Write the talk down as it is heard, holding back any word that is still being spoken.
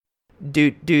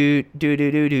Do do do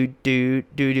do do do do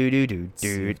do do do do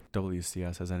See do. if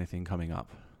WCS has anything coming up.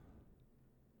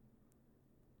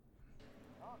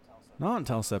 Not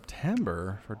until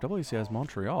September for WCS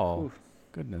Montreal. Oof.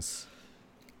 Goodness.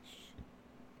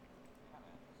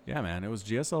 Yeah, man. It was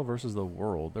GSL versus the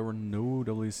world. There were no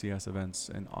WCS events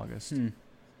in August. Which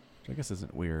I guess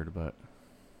isn't weird, but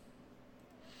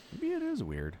maybe it is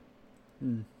weird.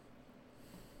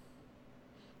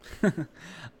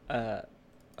 I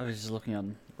was just looking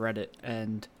on Reddit,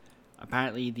 and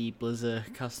apparently the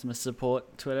Blizzard customer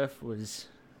support Twitter was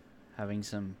having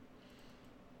some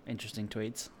interesting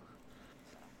tweets.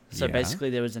 So Yeah.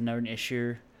 basically, there was a known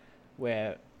issue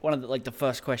where one of the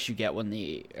first quest you get when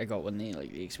the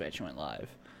expansion went live,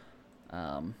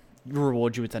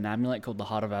 reward you with an amulet called the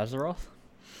Heart of Azeroth.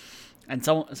 And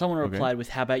someone Okay. replied with,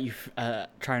 "How about you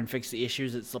try and fix the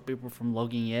issues that stop people from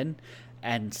logging in,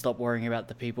 and stop worrying about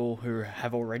the people who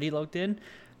have already logged in."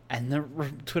 And the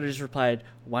Twitter just replied,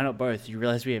 "Why not both? You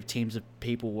realize we have teams of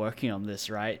people working on this,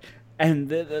 right? And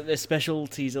their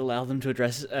specialties allow them to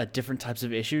address different types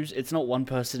of issues. It's not one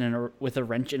person with a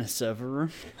wrench in a server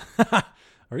room."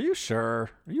 Are you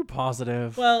sure? Are you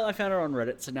positive? Well, I found it on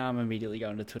Reddit, so now I'm immediately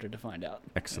going to Twitter to find out.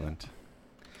 Excellent.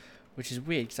 Which is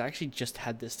weird, because I actually just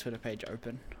had this Twitter page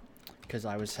open, because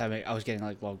I was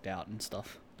getting logged out and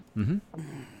stuff. Mm-hmm.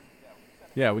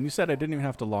 Yeah, when you said I didn't even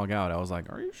have to log out, I was like,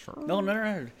 are you sure? No.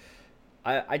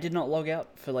 I did not log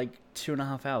out for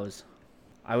 2.5 hours.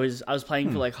 I was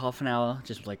playing for half an hour,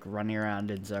 just running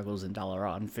around in circles in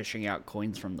Dalaran and fishing out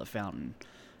coins from the fountain.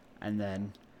 And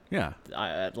then Yeah.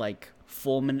 at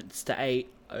 4 minutes to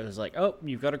 8, I was like, "Oh,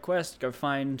 you've got a quest. Go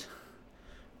find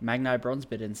Magni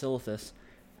Bronzebit in Silithus."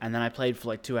 And then I played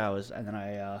for 2 hours, and then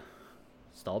I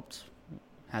stopped,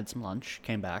 had some lunch,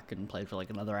 came back, and played for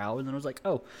another hour. And then I was like,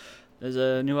 "Oh, there's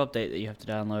a new update that you have to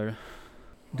download."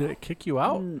 Did it kick you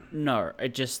out? No,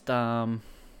 it just I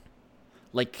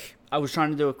was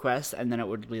trying to do a quest, and then it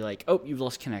would be like, "Oh, you've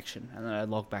lost connection," and then I'd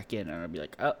log back in, and I'd be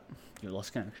like, "Oh, you've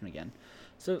lost connection again."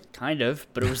 So kind of,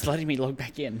 but it was letting me log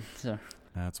back in. So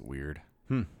That's weird.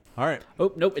 All right.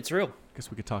 oh nope, it's real.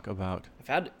 Guess we could talk about. I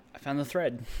found it. I found the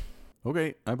thread.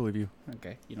 Okay, I believe you.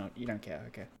 Okay, you don't care.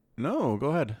 Okay. No, go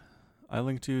ahead. I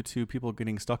linked you to people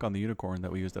getting stuck on the unicorn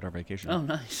that we used at our vacation. Oh,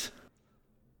 nice.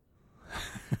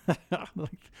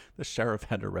 The sheriff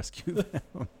had to rescue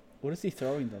them. What is he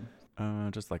throwing them?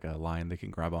 Just like a line they can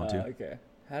grab onto. Okay.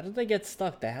 How did they get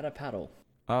stuck? They had a paddle.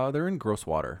 They're in gross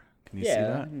water. Can you see I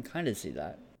that? can kind of see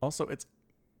that. Also, it's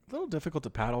a little difficult to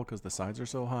paddle because the sides are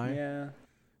so high. Yeah.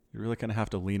 You really kind of have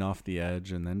to lean off the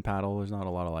edge and then paddle. There's not a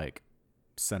lot of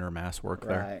center mass work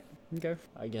there. Right. Okay.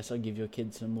 I guess I'll give your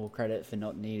kids some more credit for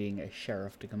not needing a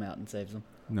sheriff to come out and save them.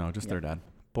 No, just Yep. their dad.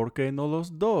 ¿Por qué no los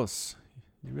dos?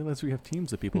 You realize we have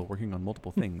teams of people working on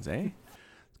multiple things, eh?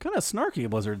 It's kind of snarky,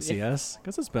 Blizzard CS.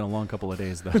 Guess it's been a long couple of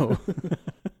days, though.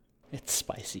 It's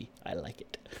spicy. I like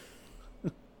it.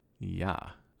 Yeah.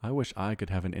 I wish I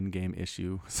could have an in-game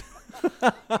issue.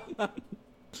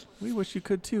 We wish you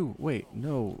could, too. Wait,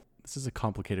 no. This is a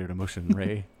complicated emotion,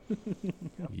 Ray.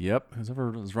 Yep. Whoever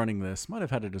was running this might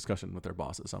have had a discussion with their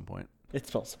boss at some point.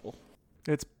 It's possible.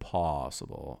 It's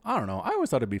possible. I don't know. I always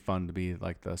thought it'd be fun to be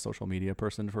the social media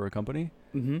person for a company.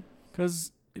 Mm-hmm.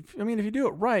 Because, if you do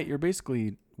it right, you're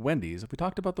basically Wendy's. Have we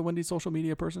talked about the Wendy's social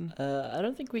media person? I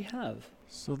don't think we have.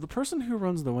 So the person who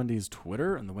runs the Wendy's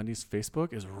Twitter and the Wendy's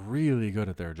Facebook is really good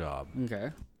at their job.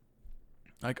 Okay.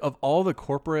 Of all the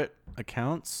corporate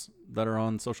accounts that are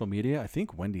on social media, I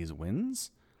think Wendy's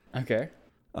wins. Okay.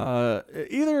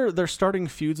 Either they're starting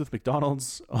feuds with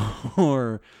McDonald's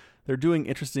or they're doing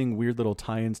interesting, weird little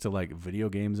tie-ins to video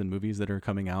games and movies that are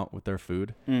coming out with their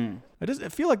food. I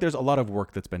feel like there's a lot of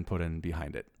work that's been put in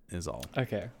behind it, is all.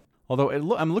 Okay. Although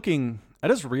I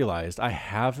just realized I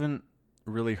haven't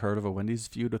really heard of a Wendy's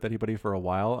feud with anybody for a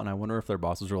while, and I wonder if their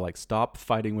bosses were like, stop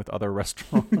fighting with other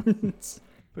restaurants.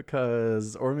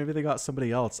 Or maybe they got somebody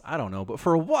else. I don't know. But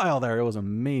for a while there, it was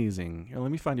amazing. Here,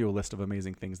 let me find you a list of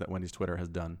amazing things that Wendy's Twitter has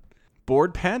done.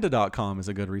 BoardPanda.com is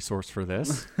a good resource for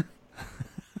this.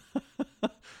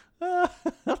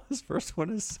 This first one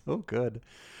is so good.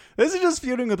 This is just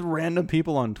feuding with random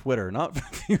people on Twitter, not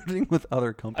feuding with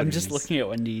other companies. I'm just looking at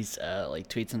Wendy's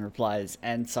tweets and replies,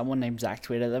 and someone named Zach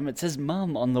tweeted them. It says,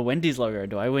 "Mum" on the Wendy's logo.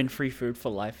 Do I win free food for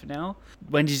life now?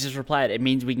 Wendy's just replied, "It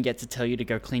means we can get to tell you to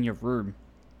go clean your room."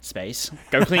 Space.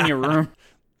 Go clean your room.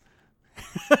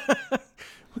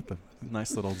 With the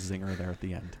nice little zinger there at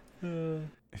the end.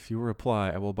 If you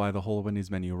reply, I will buy the whole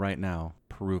Wendy's menu right now.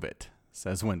 Prove it,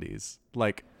 says Wendy's.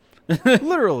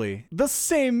 Literally, the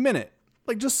same minute.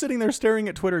 Like just sitting there staring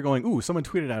at Twitter going, ooh, someone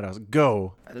tweeted at us.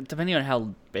 Go. Depending on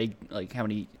how big, like how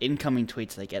many incoming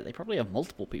tweets they get, they probably have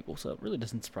multiple people, so it really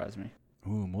doesn't surprise me.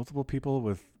 Ooh, multiple people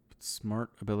with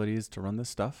smart abilities to run this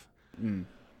stuff. Mm.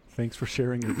 Thanks for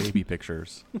sharing your baby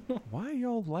pictures. Why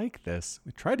y'all like this?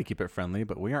 We tried to keep it friendly,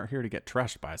 but we aren't here to get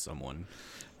trashed by someone.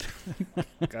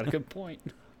 Got a good point.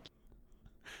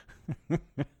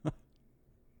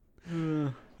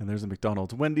 And there's a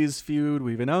McDonald's Wendy's feud.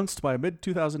 We've announced by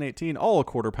mid-2018 all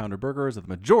quarter pounder burgers at the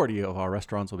majority of our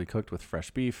restaurants will be cooked with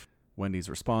fresh beef. Wendy's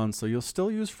responds, so you'll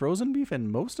still use frozen beef in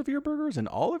most of your burgers in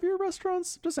all of your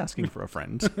restaurants? Just asking for a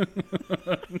friend.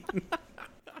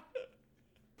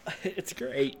 It's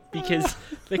great because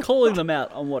they're calling them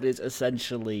out on what is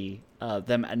essentially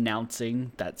them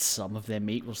announcing that some of their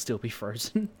meat will still be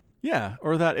frozen. Yeah,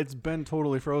 or that it's been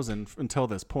totally frozen until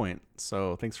this point.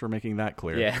 So thanks for making that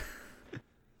clear. Yeah.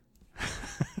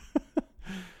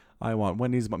 I want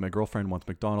Wendy's, but my girlfriend wants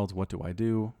McDonald's. What do I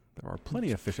do? There are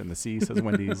plenty of fish in the sea, says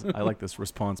Wendy's. I like this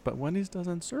response, but Wendy's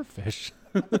doesn't serve fish.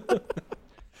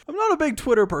 I'm not a big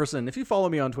Twitter person. If you follow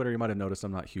me on Twitter, you might have noticed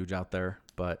I'm not huge out there.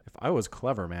 But if I was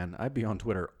clever, man, I'd be on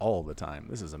Twitter all the time.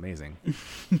 This is amazing.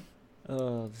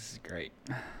 Oh, this is great.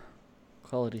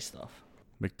 Quality stuff.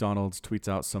 McDonald's tweets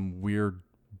out some weird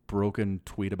broken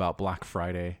tweet about Black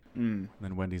Friday. Mm.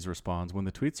 Then Wendy's responds, when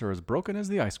the tweets are as broken as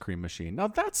the ice cream machine. Now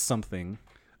that's something.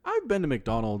 I've been to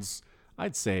McDonald's,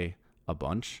 I'd say a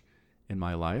bunch in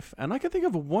my life. And I can think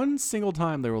of one single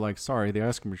time they were like, sorry, the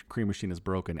ice cream machine is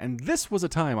broken. And this was a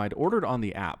time I'd ordered on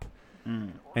the app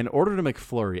and ordered a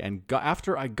McFlurry. And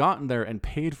after I got in there and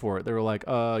paid for it, they were like,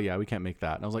 yeah, we can't make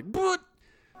that. And I was like, but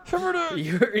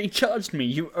You already charged me.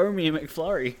 You owe me a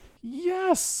McFlurry.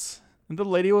 yes. And the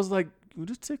lady was like, we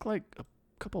just take like a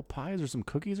couple pies or some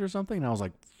cookies or something. And I was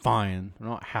like, fine. I'm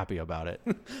not happy about it.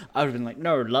 I would have been like,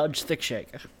 no, large thick shake.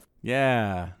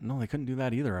 Yeah. No, they couldn't do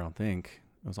that either, I don't think.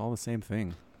 It was all the same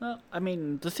thing. Well, I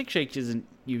mean, the thick shake isn't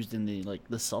used in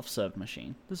the soft serve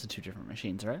machine. Those are two different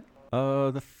machines, right?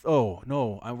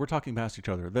 We're talking past each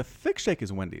other. The thick shake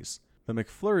is Wendy's. The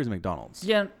McFlurry is McDonald's.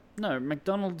 Yeah, no,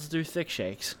 McDonald's do thick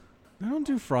shakes. They don't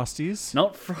do Frosties.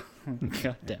 Not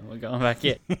God damn, we're going back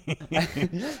in.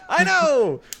 I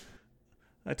know!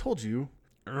 I told you.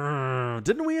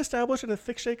 Didn't we establish that a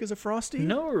thick shake is a Frosty?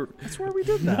 No. That's where we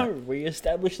did that. No, we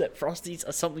established that Frosties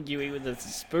are something you eat with a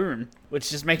spoon, which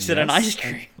just makes it an ice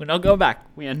cream. We're not going back.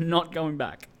 We are not going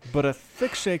back. But a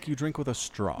thick shake you drink with a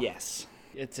straw. Yes.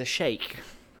 It's a shake.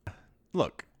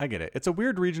 Look, I get it. It's a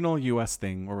weird regional U.S.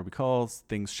 thing where we call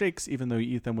things shakes even though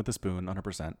you eat them with a spoon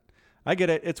 100%. I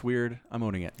get it. It's weird. I'm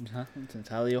owning it. It's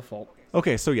entirely your fault.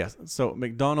 Okay, so yes. So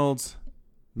McDonald's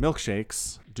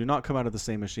milkshakes do not come out of the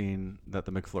same machine that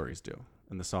the McFlurries do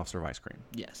in the soft serve ice cream.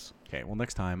 Yes. Okay, well,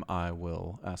 next time I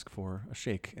will ask for a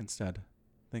shake instead.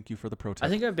 Thank you for the pro tip. I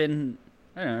think I've been,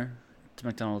 I don't know, to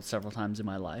McDonald's several times in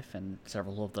my life, and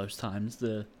several of those times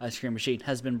the ice cream machine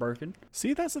has been broken.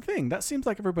 See, that's the thing. That seems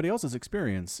like everybody else's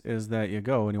experience is that you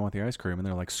go and you want the ice cream and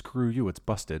they're like, screw you, it's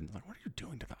busted. Like, what are you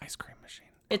doing to the ice cream machine?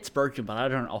 It's broken, but I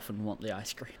don't often want the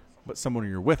ice cream. But someone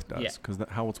you're with does, Yeah. because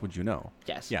how else would you know?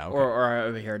 Yes. Yeah, okay. Or I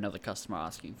overhear another customer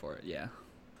asking for it, yeah.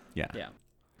 Yeah. Yeah.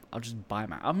 I'll just buy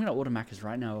Mac. I'm going to order Macca's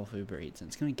right now off Uber Eats, and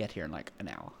it's going to get here in like an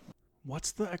hour.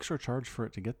 What's the extra charge for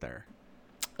it to get there?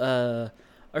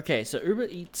 Okay, so Uber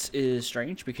Eats is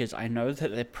strange because I know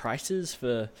that their prices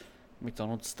for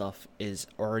McDonald's stuff is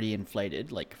already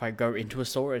inflated. Like, if I go into a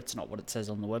store, it's not what it says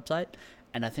on the website.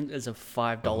 And I think there's a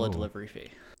 $5 delivery fee.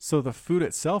 So the food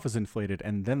itself is inflated,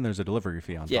 and then there's a delivery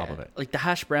fee on top of it. Like the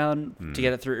hash brown to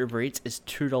get it through Uber Eats is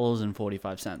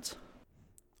 $2.45.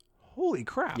 Holy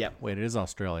crap. Yep. Wait, it is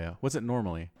Australia. What's it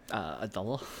normally?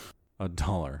 $1.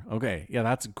 $1. Okay. Yeah,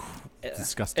 that's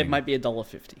disgusting. It might be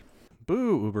 $1.50.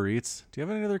 Boo, Uber Eats. Do you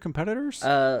have any other competitors?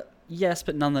 Yes,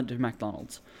 but none that do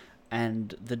McDonald's.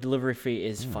 And the delivery fee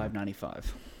is $5.95.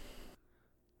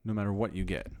 No matter what you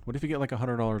get. What if you get like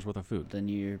 $100 worth of food? Then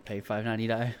you pay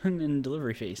 $5.99 in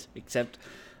delivery fees. Except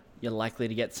you're likely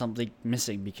to get something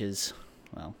missing because,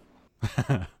 well...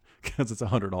 Because it's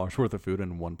 $100 worth of food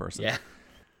in one person. Yeah.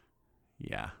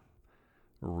 Yeah.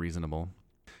 Reasonable.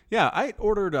 Yeah, I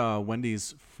ordered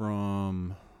Wendy's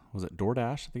from, was it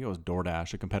DoorDash? I think it was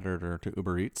DoorDash, a competitor to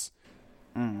Uber Eats.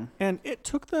 And it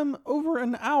took them over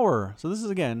an hour. So this is,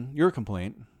 again, your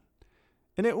complaint.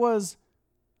 And it was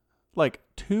like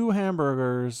 2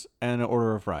 hamburgers and an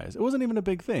order of fries. It wasn't even a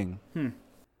big thing. And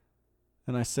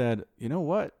I said, you know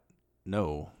what?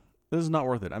 No, this is not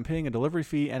worth it. I'm paying a delivery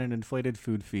fee and an inflated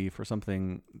food fee for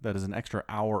something that is an extra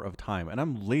hour of time. And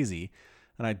I'm lazy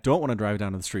and I don't want to drive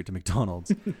down to the street to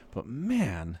McDonald's. But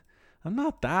man, I'm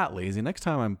not that lazy. Next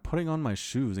time I'm putting on my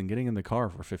shoes and getting in the car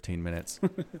for 15 minutes.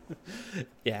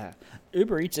 Yeah.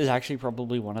 Uber Eats is actually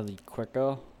probably one of the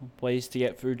quicker ways to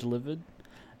get food delivered.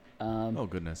 Oh,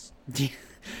 goodness.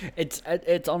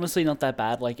 It's honestly not that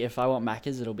bad. Like, if I want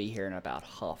Macca's, it'll be here in about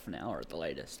half an hour at the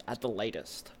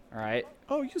latest. All right?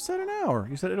 Oh, you said an hour.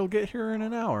 You said it'll get here in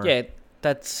an hour. Yeah,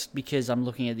 that's because I'm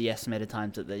looking at the estimated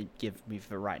times that they give me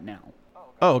for right now.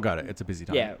 Oh, got it. It's a busy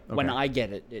time. Yeah, when Okay. I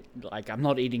get it, like, I'm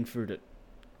not eating food at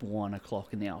 1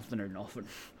 o'clock in the afternoon often.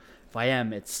 If I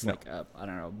am, it's No. like, I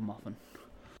don't know, muffin.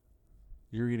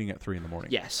 You're eating at 3 in the morning.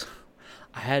 Yes.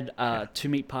 I had 2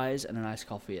 meat pies and an iced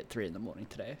coffee at 3 in the morning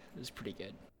today. It was pretty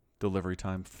good. Delivery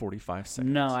time 45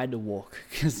 seconds. No, I had to walk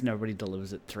because nobody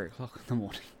delivers at 3 o'clock in the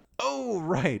morning. Oh,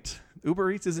 right. Uber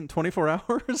Eats isn't 24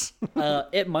 hours?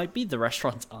 It might be. The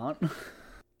restaurants aren't.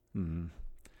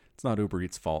 It's not Uber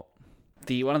Eats' fault.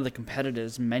 One of the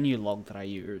competitors, Menulog, that I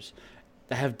use,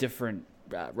 they have different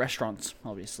restaurants,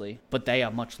 obviously, but they are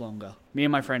much longer. Me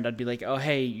and my friend, I'd be like, "Oh,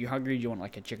 hey, you hungry? Do you want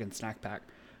like a chicken snack pack?"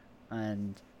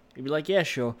 And he'd be like, "Yeah,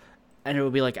 sure." And it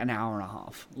would be like an hour and a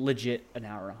half, legit an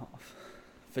hour and a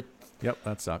half, Yep,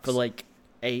 that sucks. for like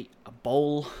a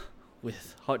bowl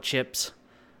with hot chips,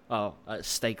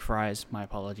 steak fries. My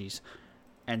apologies,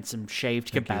 and some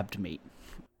shaved Thank you. kebabbed meat.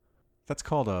 That's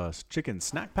called a chicken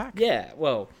snack pack? Yeah,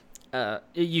 well,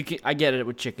 I get it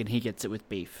with chicken. He gets it with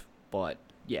beef, but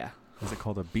yeah. Is it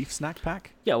called a beef snack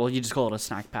pack? Yeah, well, you just call it a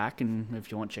snack pack, and if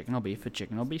you want chicken or beef, a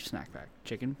chicken or beef snack pack.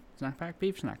 Chicken snack pack,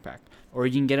 beef snack pack. Or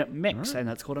you can get it mixed, Alright. and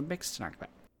that's called a mixed snack pack.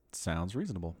 Sounds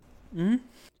reasonable. Mm-hmm.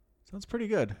 Sounds pretty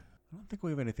good. I don't think we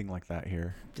have anything like that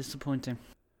here. Disappointing.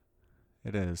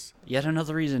 It is. Yet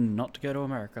another reason not to go to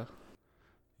America.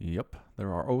 Yep,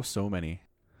 there are oh so many.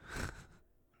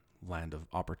 Land of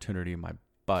opportunity in my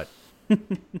butt.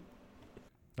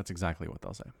 That's exactly what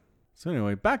they'll say. So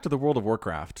anyway, back to the World of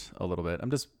Warcraft a little bit.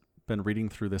 I'm just been reading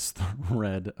through this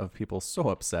thread of people so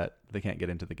upset they can't get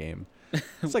into the game.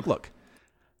 It's like, look,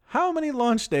 how many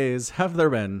launch days have there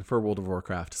been for World of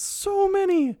Warcraft? So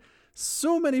many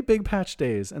big patch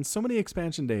days and so many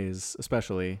expansion days,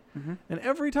 especially. Mm-hmm. And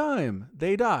every time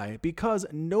they die because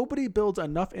nobody builds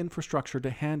enough infrastructure to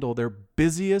handle their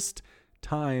busiest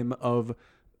time of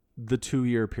the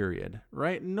 2-year period,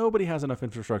 right? Nobody has enough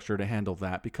infrastructure to handle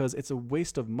that because it's a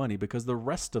waste of money because the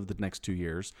rest of the next 2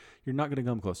 years, you're not going to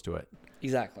come close to it.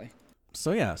 Exactly.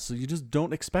 So yeah, so you just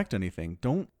don't expect anything.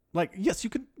 Don't like, yes, you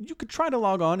could try to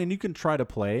log on and you can try to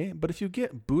play, but if you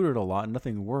get booted a lot and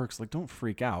nothing works, like don't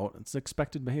freak out. It's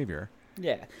expected behavior.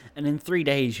 Yeah, and in 3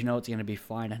 days, you know it's going to be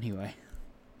fine anyway.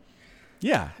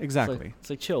 Yeah, exactly.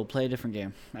 It's like chill, play a different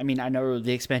game. I mean, I know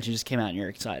the expansion just came out and you're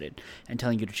excited, and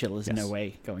telling you to chill is in no Yes.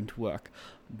 way going to work,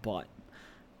 but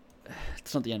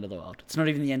it's not the end of the world. It's not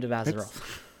even the end of Azeroth. It's-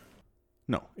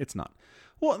 No, it's not.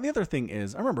 Well, the other thing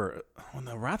is, I remember when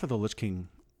the Wrath of the Lich King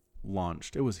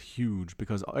launched, it was huge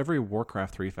because every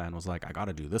Warcraft 3 fan was like, I got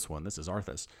to do this one. This is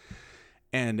Arthas.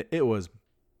 And it was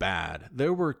bad.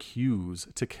 There were queues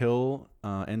to kill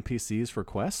NPCs for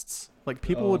quests. Like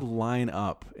people would line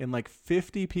up in like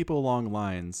 50 people long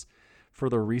lines for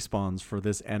the respawns for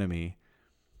this enemy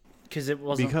Because it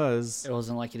wasn't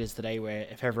like it is today, where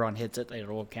if everyone hits it, it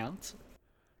all counts.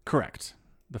 Correct.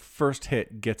 The first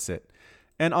hit gets it.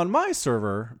 And on my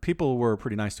server, people were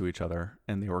pretty nice to each other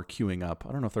and they were queuing up.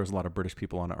 I don't know if there's a lot of British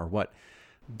people on it or what.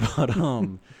 But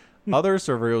other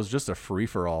server, it was just a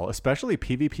free-for-all, especially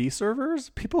PvP servers.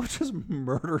 People would just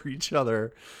murder each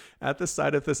other at the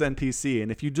side of this NPC.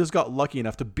 And if you just got lucky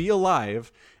enough to be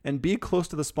alive and be close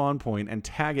to the spawn point and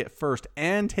tag it first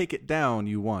and take it down,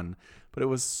 you won. But it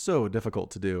was so difficult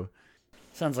to do.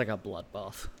 Sounds like a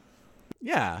bloodbath.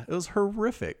 Yeah, it was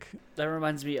horrific. That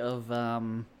reminds me of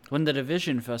when The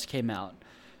Division first came out.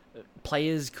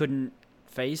 Players couldn't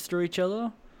phase through each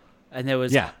other, and there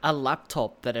was Yeah. a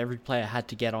laptop that every player had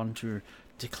to get on to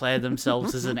declare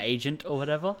themselves as an agent or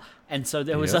whatever. And so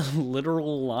there was Yep. a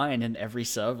literal line in every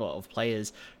server of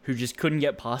players who just couldn't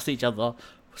get past each other,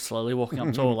 slowly walking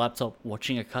up to a laptop,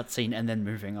 watching a cutscene, and then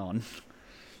moving on.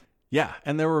 Yeah,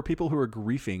 and there were people who were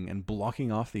griefing and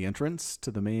blocking off the entrance to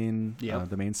the main Yep.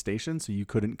 the main station, so you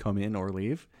couldn't come in or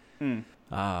leave.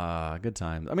 Good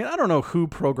times. I mean, I don't know who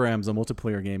programs a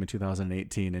multiplayer game in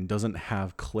 2018 and doesn't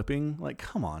have clipping. Like,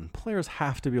 come on, players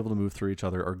have to be able to move through each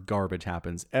other, or garbage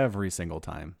happens every single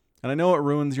time. And I know it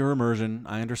ruins your immersion.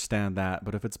 I understand that,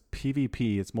 but if it's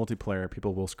PvP, it's multiplayer.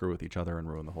 People will screw with each other and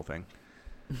ruin the whole thing.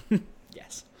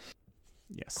 Yes.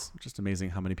 Yes, just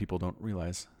amazing how many people don't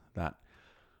realize that.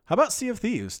 How about Sea of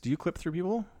Thieves? Do you clip through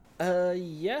people?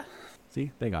 Yeah.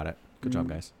 See, they got it. Good job,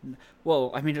 guys.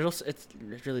 Well, I mean, it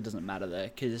really doesn't matter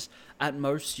there because at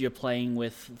most you're playing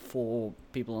with 4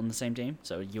 people on the same team,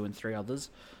 so you and 3 others,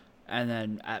 and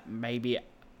then at maybe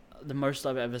the most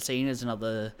I've ever seen is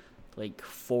another like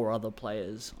 4 other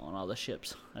players on other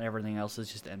ships, and everything else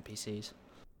is just NPCs.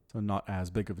 So not as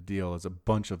big of a deal as a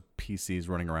bunch of PCs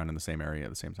running around in the same area at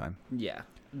the same time. Yeah,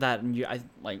 that and I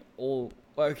like all.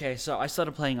 Okay, so I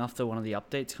started playing after one of the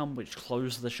updates come, which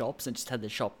closed the shops and just had the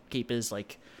shopkeepers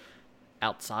like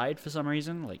outside for some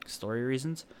reason, like story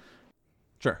reasons.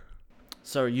 Sure.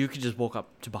 So you could just walk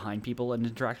up to behind people and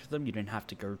interact with them. You didn't have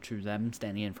to go to them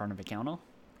standing in front of a counter.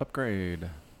 Upgrade.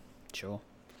 Sure.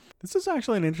 This is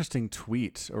actually an interesting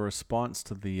tweet or response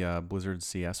to the Blizzard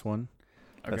CS one.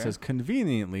 That says,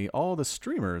 conveniently, all the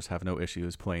streamers have no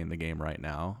issues playing the game right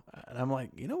now. And I'm like,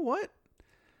 you know what?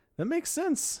 That makes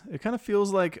sense. It kind of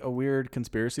feels like a weird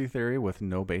conspiracy theory with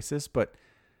no basis, but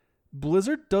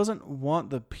Blizzard doesn't want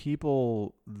the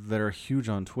people that are huge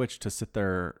on Twitch to sit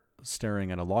there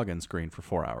staring at a login screen for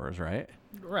 4 hours, right?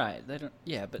 Right. They don't.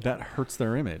 Yeah, but That hurts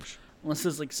their image. unless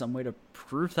there's like some way to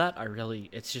prove that,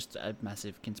 it's just a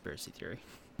massive conspiracy theory.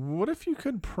 What if you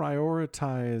could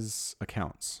prioritize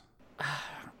accounts?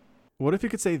 What if you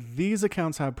could say these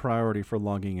accounts have priority for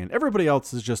logging in? Everybody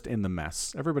else is just in the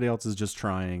mess. Everybody else is just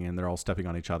trying and they're all stepping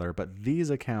on each other. But these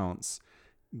accounts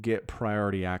get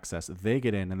priority access. They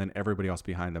get in and then everybody else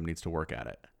behind them needs to work at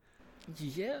it.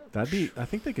 Yeah. I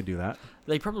think they could do that.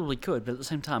 They probably could, but at the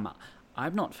same time,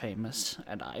 I'm not famous,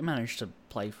 and I managed to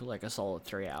play for like a solid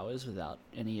 3 hours without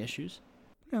any issues.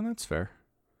 Yeah, that's fair.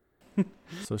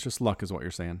 So it's just luck is what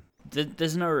you're saying.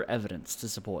 There's no evidence to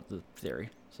support the theory,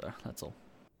 so that's all.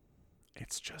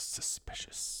 It's just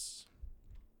suspicious.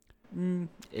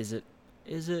 Is it?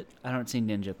 I don't see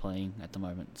Ninja playing at the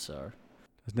moment, so...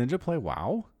 Does Ninja play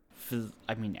WoW?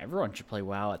 Everyone should play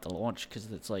WoW at the launch, because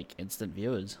it's like instant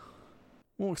viewers.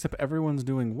 Well, except everyone's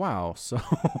doing WoW,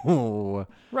 so...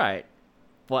 Right.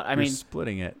 But, You're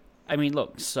splitting it.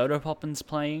 Look, Sodapoppin's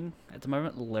playing at the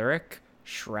moment, Lyric,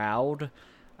 Shroud,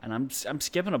 and I'm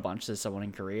skipping a bunch. There's someone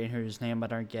in Korea whose name I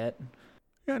don't get.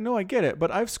 Yeah, no, I get it, but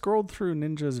I've scrolled through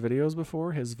Ninja's videos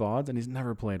before, his VODs, and he's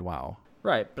never played WoW.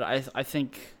 Right, but I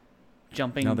think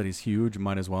jumping... Now that he's huge,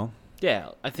 might as well. Yeah,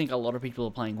 I think a lot of people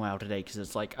are playing WoW today because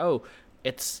it's like, oh,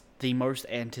 it's the most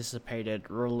anticipated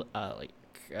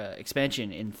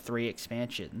expansion in 3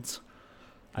 expansions.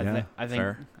 Yeah, I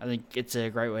think it's a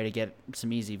great way to get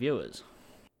some easy viewers.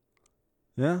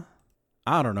 Yeah.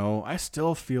 I don't know. I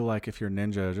still feel like if you're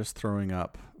Ninja, just throwing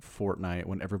up Fortnite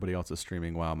when everybody else is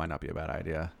streaming WoW might not be a bad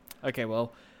idea. Okay,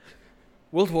 well,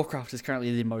 World of Warcraft is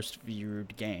currently the most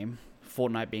viewed game,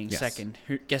 Fortnite being second.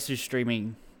 Guess who's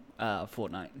streaming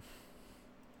Fortnite?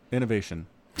 Innovation.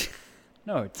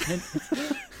 No, it's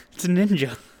it's a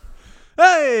Ninja.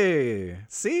 Hey!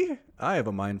 See? I have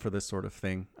a mind for this sort of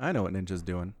thing. I know what Ninja's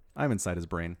doing. I'm inside his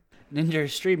brain. Ninja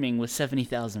is streaming with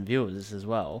 70,000 viewers as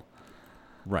well.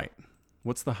 Right.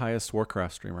 What's the highest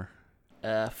Warcraft streamer?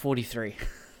 43.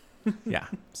 Yeah.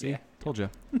 See? Yeah. Told you.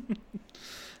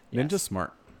 Yes. Ninja's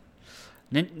smart.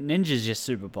 Ninja's just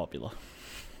super popular.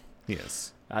 He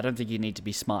is. I don't think you need to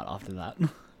be smart after that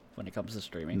when it comes to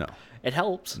streaming. No. It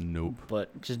helps. Nope.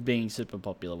 But just being super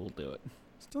popular will do it.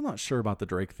 Still not sure about the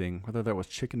Drake thing, whether that was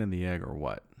chicken and the egg or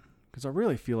what. Because I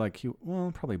really feel like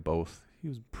probably both. He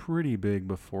was pretty big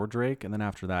before Drake, and then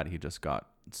after that, he just got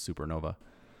supernova.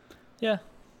 Yeah,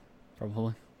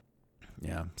 probably.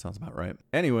 Yeah, sounds about right.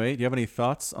 Anyway, do you have any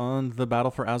thoughts on the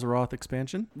Battle for Azeroth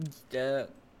expansion?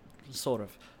 Sort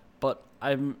of. But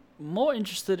I'm more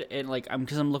interested in,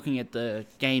 because I'm looking at the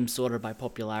game sorted by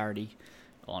popularity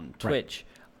on Twitch.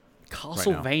 Right.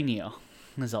 Castlevania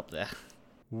is up there.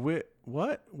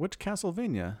 What? Which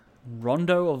Castlevania?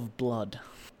 Rondo of Blood.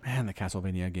 Man, the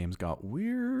Castlevania games got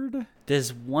weird.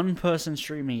 There's one person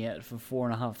streaming it for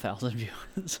 4,500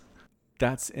 viewers.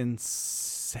 That's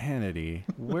insanity.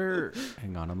 Where?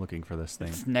 Hang on, I'm looking for this thing.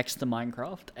 It's next to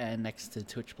Minecraft and next to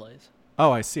Twitch plays.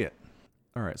 Oh, I see it.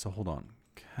 All right, so hold on.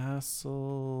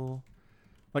 Castle...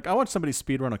 I watched somebody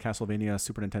speedrun a Castlevania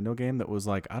Super Nintendo game that was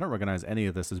I don't recognize any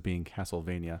of this as being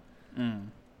Castlevania.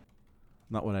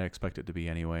 Not what I expect it to be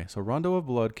anyway. So Rondo of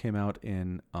Blood came out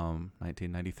in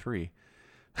 1993.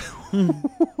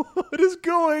 What is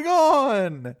going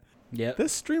on? Yep.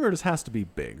 This streamer just has to be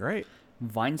big, right?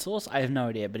 Vinesource? I have no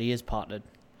idea, but he is partnered.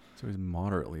 So he's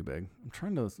moderately big. I'm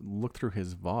trying to look through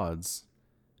his VODs.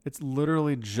 It's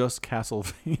literally just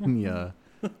Castlevania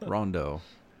Rondo.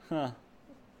 Huh.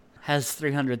 Has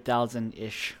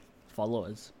 300,000-ish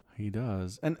followers. He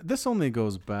does. And this only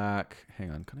goes back...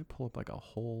 Hang on. Can I pull up a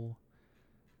whole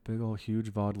Big old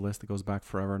huge VOD list that goes back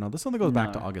forever. Now, this only goes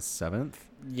back to No. August 7th.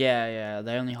 Yeah.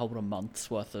 They only hold a month's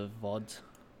worth of VODs.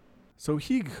 So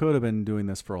he could have been doing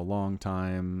this for a long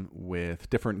time with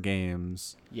different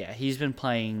games. Yeah, he's been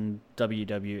playing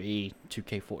WWE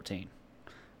 2K14.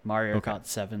 Mario Okay. Kart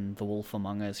 7, The Wolf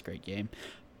Among Us, great game.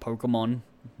 Pokemon,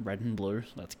 Red and Blue,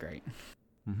 that's great.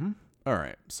 Mm-hmm. All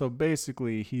right. So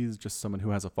basically, he's just someone who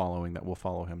has a following that will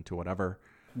follow him to whatever.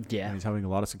 Yeah. And he's having a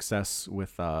lot of success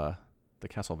with the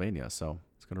Castlevania, so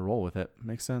he's going to roll with it.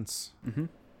 Makes sense. Mm-hmm.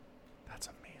 That's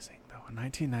amazing, though. A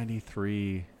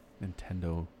 1993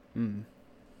 Nintendo. Mm.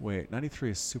 Wait,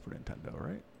 93 is Super Nintendo,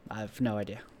 right? I have no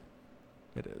idea.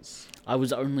 It is. I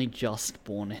was only just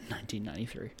born in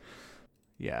 1993.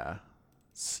 Yeah.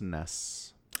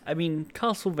 SNES. I mean,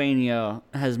 Castlevania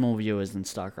has more viewers than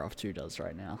StarCraft 2 does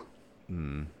right now.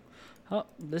 Hmm. Oh,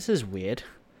 this is weird.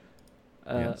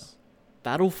 Yes.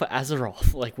 Battle for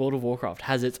Azeroth, like World of Warcraft,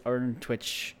 has its own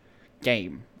Twitch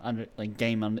game in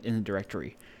the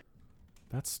directory.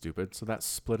 That's stupid. So that's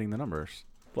splitting the numbers.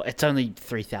 Well, it's only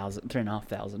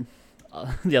 3,500.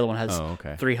 The other one has Oh,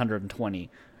 okay. 320.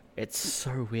 It's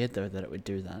so weird, though, that it would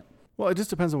do that. Well, it just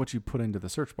depends on what you put into the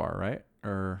search bar, right?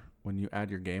 Or when you add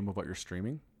your game of what you're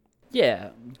streaming. Yeah.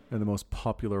 And the most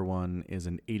popular one is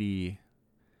an 80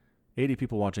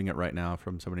 people watching it right now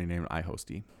from somebody named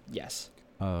iHosty. Yes.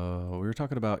 We were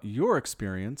talking about your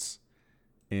experience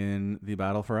in the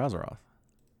Battle for Azeroth.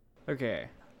 Okay.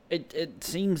 It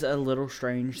seems a little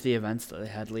strange, the events that they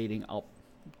had leading up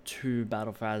to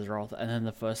Battle for Azeroth, and then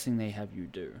the first thing they have you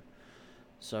do.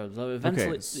 So the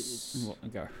events... Okay.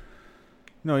 Go.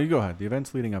 No, you go ahead. The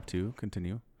events leading up to,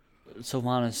 continue.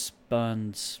 Sylvanas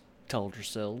burns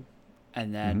Teldrassil,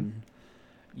 and then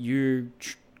you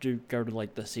do go to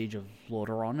like the Siege of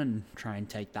Lordaeron and try and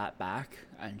take that back,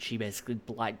 and she basically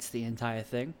blights the entire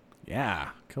thing. Yeah,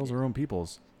 kills her own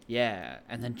peoples. Yeah,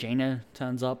 and then Jaina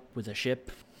turns up with a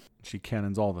ship. She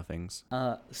cannons all the things.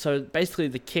 So basically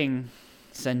the king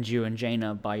sends you and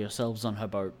Jaina by yourselves on her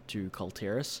boat to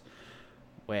Kultiris,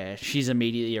 where she's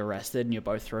immediately arrested and you're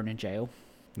both thrown in jail.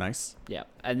 Nice. Yeah,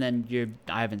 and then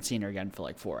I haven't seen her again for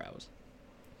like 4 hours.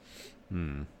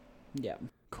 Yeah.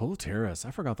 Kul Tiras.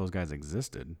 I forgot those guys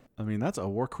existed. I mean, that's a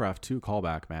Warcraft 2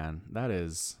 callback, man. That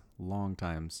is long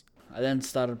times. I then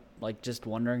started like just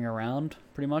wandering around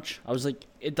pretty much. I was like,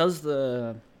 it does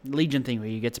the Legion thing where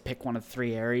you get to pick one of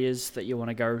 3 areas that you want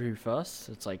to go to first.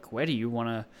 It's like, where do you want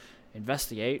to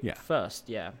investigate first?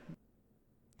 Yeah.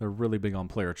 They're really big on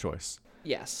player choice.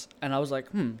 Yes. And I was like,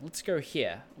 let's go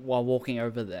here. While walking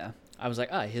over there, I was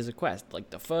like, here's a quest.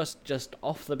 Like the first just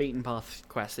off the beaten path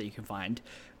quest that you can find,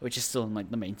 which is still in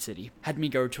like the main city, had me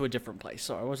go to a different place.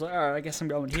 So I was like, all right, I guess I'm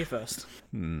going here first.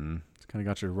 It's kind of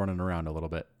got you running around a little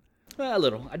bit. A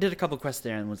little. I did a couple quests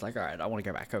there and was like, all right, I want to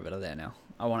go back over to there now.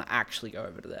 I want to actually go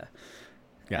over to there.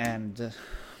 Yeah. And it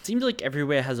seems like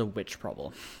everywhere has a witch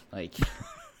problem. Like,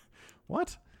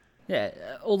 What? yeah,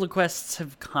 all the quests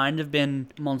have kind of been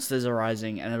monsters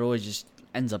arising, and it always just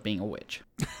ends up being a witch.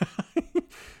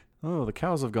 Oh, the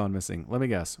cows have gone missing. Let me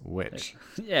guess. Which?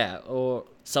 Yeah, or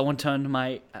someone turned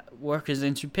my workers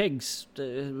into pigs.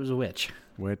 It was a witch.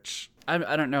 Which? I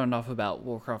don't know enough about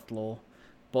Warcraft lore,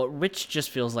 but witch just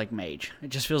feels like mage. It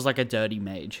just feels like a dirty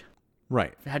mage.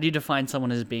 Right. How do you define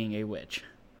someone as being a witch?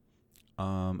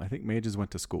 I think mages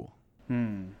went to school.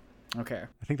 Okay.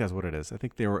 I think that's what it is. I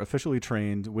think they were officially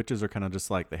trained. Witches are kind of just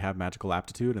like they have magical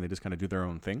aptitude and they just kind of do their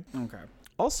own thing. Okay.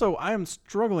 Also, I am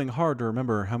struggling hard to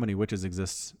remember how many witches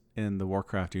exist in the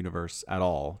Warcraft universe at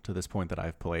all to this point that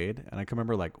I've played. And I can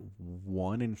remember like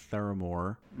one in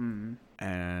Theramore.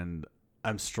 And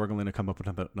I'm struggling to come up with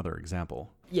another example.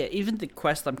 Yeah, even the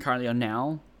quest I'm currently on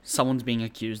now, someone's being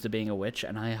accused of being a witch,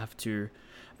 and I have to...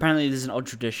 Apparently there's an odd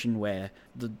tradition where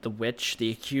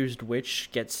the accused witch,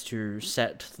 gets to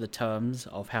set the terms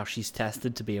of how she's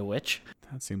tested to be a witch.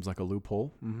 That seems like a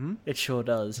loophole. Mm-hmm. It sure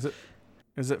does.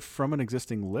 Is it from an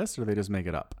existing list or do they just make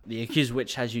it up? The accused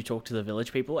witch has you talk to the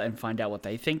village people and find out what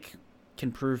they think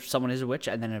can prove someone is a witch,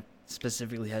 and then it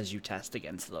specifically has you test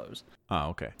against those. Oh,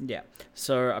 okay. Yeah.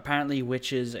 So apparently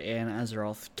witches in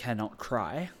Azeroth cannot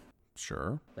cry.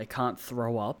 Sure. They can't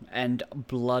throw up, and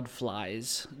blood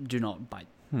flies do not bite.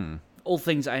 All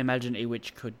things I imagine a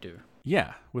witch could do.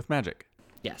 Yeah, with magic.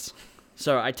 Yes.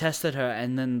 So I tested her,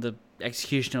 and then the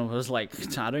executioner was like,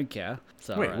 I don't care.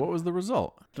 So Wait, what was the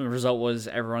result? the result was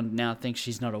everyone now thinks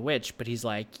she's not a witch, but he's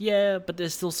like, yeah, but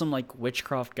there's still some like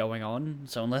witchcraft going on.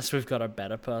 So unless we've got a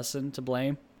better person to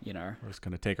blame, you know, We're just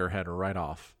going to take her head right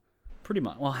off. pretty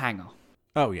much. Well, hang on.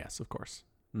 Oh, yes, of course.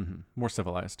 More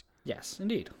civilized. Yes,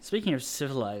 indeed. Speaking of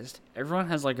civilized, everyone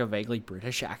has like a vaguely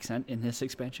British accent in this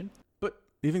expansion. But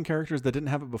even characters that didn't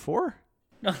have it before?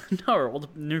 No, no, all the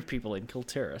new people in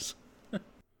Kultiris.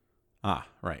 Ah,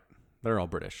 right. They're all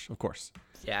British, of course.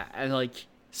 Yeah, and like,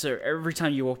 so every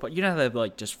time you walk by, you know how they have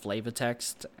like just flavor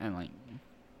text and like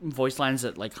voice lines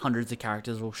that like hundreds of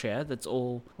characters will share? That's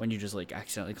all when you just like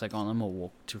accidentally click on them or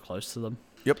walk too close to them.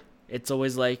 Yep. It's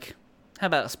always like, how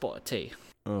about a spot of tea?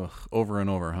 Ugh, over and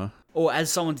over, huh? Or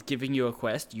as someone's giving you a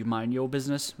quest, you mind your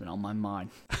business, and I'll mind mine.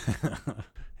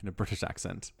 In a British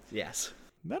accent. Yes.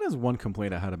 That is one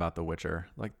complaint I had about The Witcher.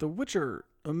 Like, The Witcher,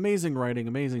 amazing writing,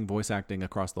 amazing voice acting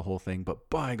across the whole thing,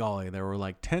 but by golly, there were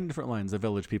like 10 different lines the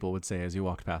village people would say as you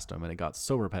walked past them, and it got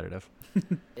so repetitive.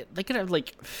 They could have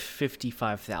like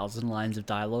 55,000 lines of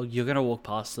dialogue. You're going to walk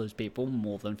past those people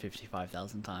more than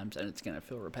 55,000 times, and it's going to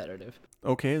feel repetitive.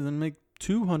 Okay, then make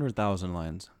 200,000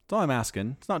 lines. That's all I'm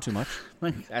asking. It's not too much.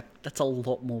 Like, that's a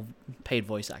lot more paid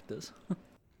voice actors.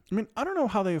 I mean, I don't know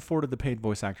how they afforded the paid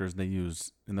voice actors they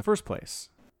use in the first place.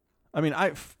 I mean,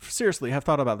 I seriously have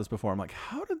thought about this before. I'm like,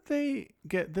 how did they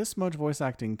get this much voice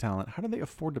acting talent? How did they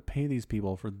afford to pay these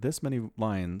people for this many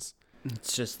lines?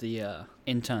 It's just the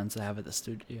interns they have at the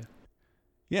studio.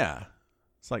 Yeah.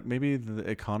 It's like maybe the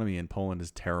economy in Poland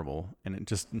is terrible, and it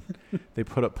just they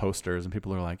put up posters and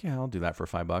people are like, yeah, I'll do that for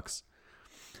 $5.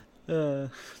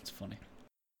 It's funny.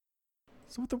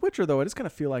 So with The Witcher, though, I just kind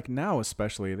of feel like now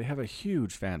especially they have a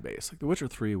huge fan base. Like The Witcher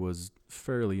 3 was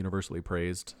fairly universally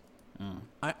praised.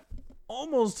 I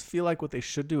almost feel like what they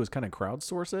should do is kind of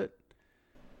crowdsource it.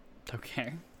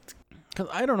 Okay. Because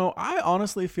I don't know. I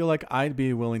honestly feel like I'd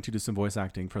be willing to do some voice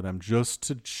acting for them just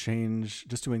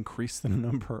to increase the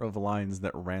number of lines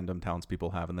that random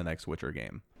townspeople have in the next Witcher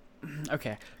game.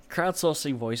 Okay.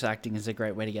 Crowdsourcing voice acting is a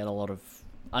great way to get a lot of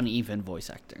uneven voice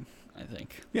acting, I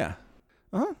think. Yeah.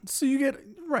 So you get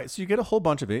a whole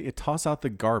bunch of it, you toss out the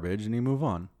garbage, and you move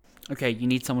on. Okay, you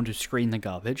need someone to screen the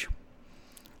garbage.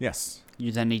 Yes.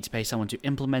 You then need to pay someone to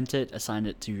implement it, assign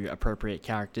it to appropriate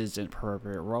characters in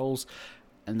appropriate roles,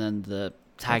 and then the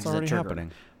tags That's already that trigger.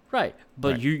 happening. Right,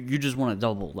 but Right. you just want to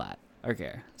double that.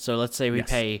 Okay, so let's say we Yes.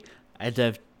 pay a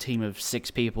dev team of 6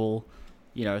 people,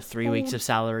 3 weeks of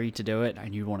salary to do it,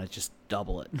 and you want to just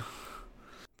double it.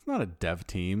 It's not a dev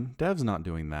team. Dev's not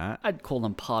doing that. I'd call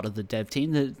them part of the dev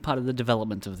team, part of the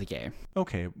development of the game.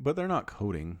 Okay, but they're not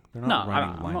coding. They're No, not I'm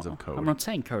writing lines not, of code. I'm not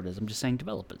saying coders, I'm just saying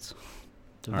developers.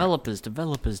 right. Developers.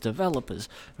 Developers.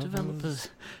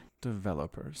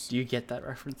 Do you get that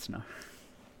reference? No.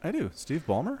 I do. Steve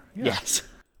Ballmer? Yeah. Yes.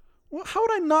 Well, how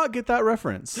would I not get that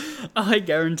reference? I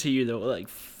guarantee you there were like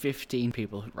 15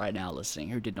 people right now listening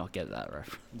who did not get that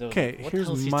reference. Okay,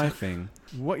 here's my thing.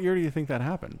 What year do you think that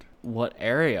happened? What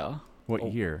area?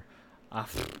 What year?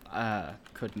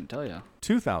 Couldn't tell you.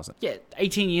 2000. Yeah,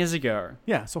 18 years ago.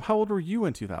 Yeah, so how old were you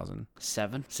in 2000?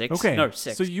 7? 6? Okay, No,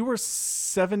 6. so you were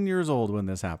 7 years old when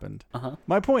this happened. Uh-huh.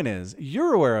 My point is,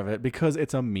 you're aware of it because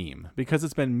it's a meme, because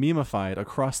it's been memeified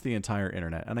across the entire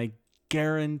internet, and I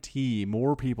guarantee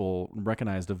more people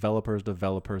recognize developers than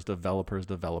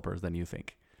you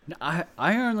think. No,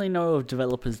 I only know of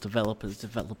developers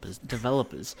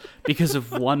because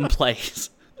of one place.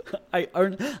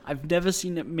 I've never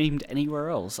seen it memed anywhere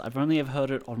else. I've only ever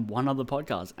heard it on one other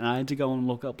podcast, and I had to go and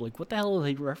look up, like, what the hell are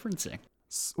they referencing?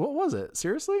 What was it?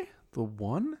 Seriously? The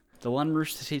one? The one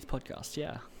Rooster Teeth podcast,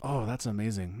 yeah. Oh, that's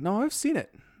amazing. No, I've seen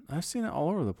it. I've seen it all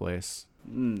over the place.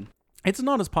 Mm. It's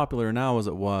not as popular now as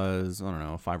it was, I don't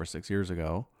know, 5 or 6 years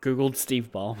ago. Googled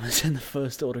Steve Ballmer, and the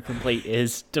first autocomplete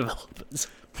is developers.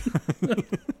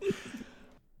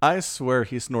 I swear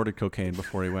he snorted cocaine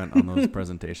before he went on those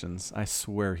presentations. I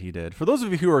swear he did. For those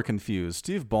of you who are confused,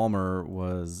 Steve Ballmer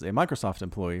was a Microsoft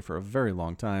employee for a very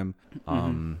long time.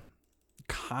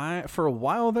 For a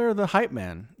while there, the hype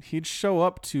man. He'd show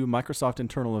up to Microsoft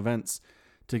internal events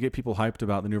to get people hyped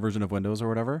about the new version of Windows or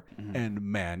whatever. And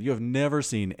man, you have never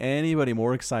seen anybody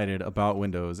more excited about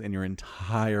Windows in your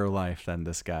entire life than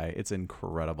this guy. It's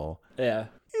incredible. Yeah.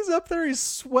 He's up there, he's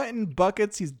sweating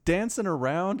buckets, he's dancing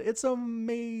around. It's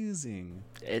amazing.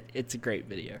 It's a great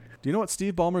video. Do you know what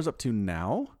Steve Ballmer's up to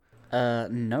now?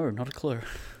 No, not a clue.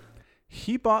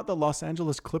 He bought the Los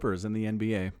Angeles Clippers in the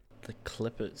NBA. The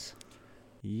Clippers.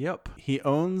 Yep. He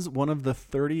owns one of the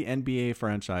 30 NBA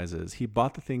franchises. He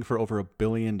bought the thing for over $1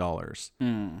 billion.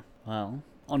 Well,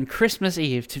 on Christmas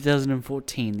Eve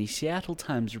 2014, the Seattle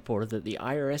Times reported that the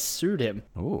IRS sued him.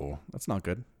 Oh, that's not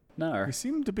good. No. He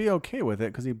seemed to be okay with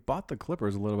it because he bought the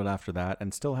Clippers a little bit after that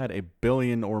and still had $1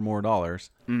 billion or more.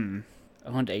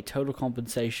 Earned a total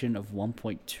compensation of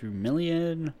 $1.2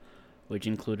 million, which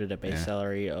included a base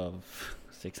salary of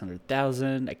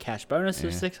 $600,000, a cash bonus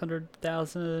of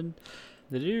 $600,000.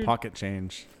 The dude, Pocket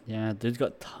change. yeah, dude's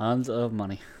got tons of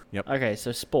money. Yep. Okay,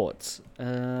 so sports.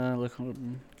 Look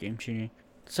on Game Tuning.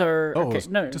 So Oh, okay,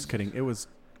 no, just kidding. It was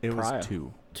prior.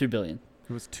 2. 2 billion.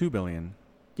 It was 2 billion.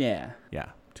 Yeah.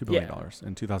 Yeah, $2 billion dollars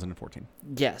in 2014.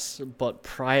 Yes, but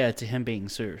prior to him being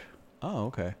sued. Oh,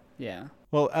 okay. Yeah.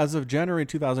 Well, as of January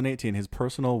 2018, his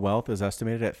personal wealth is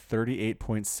estimated at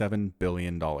 $38.7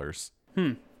 billion.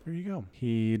 There you go.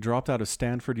 He dropped out of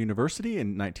Stanford University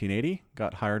in 1980,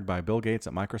 got hired by Bill Gates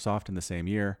at Microsoft in the same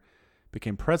year,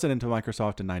 became president of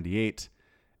Microsoft in 98,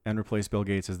 and replaced Bill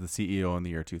Gates as the CEO in the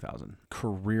year 2000.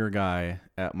 Career guy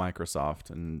at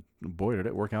Microsoft, and boy, did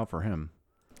it work out for him.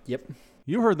 Yep.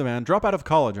 You heard the man. Drop out of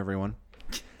college, everyone.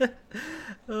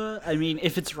 I mean,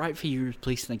 if it's right for you,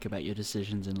 please think about your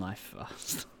decisions in life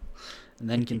first, and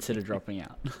then consider dropping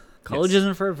out. College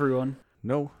isn't for everyone.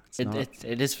 No, it's not.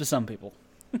 It is for some people.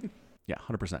 Yeah,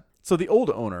 100%. So the old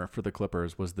owner for the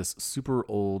Clippers was this super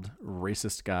old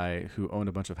racist guy who owned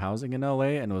a bunch of housing in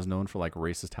LA and was known for like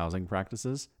racist housing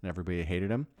practices, and everybody hated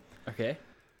him. Okay.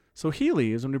 So he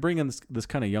leaves, and we bring in this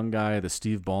kind of young guy, the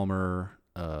Steve Ballmer,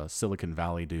 Silicon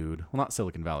Valley dude. Well, not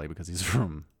Silicon Valley because he's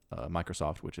from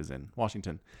Microsoft, which is in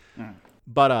Washington.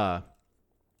 But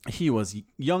he was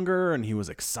younger and he was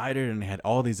excited and he had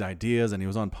all these ideas and he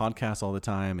was on podcasts all the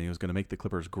time and he was going to make the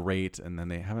Clippers great. And then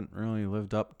they haven't really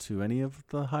lived up to any of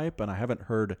the hype. And I haven't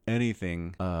heard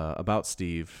anything about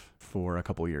Steve for a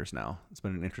couple years now. It's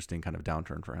been an interesting kind of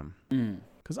downturn for him.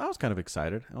 Because I was kind of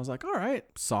excited. I was like, all right,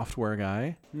 software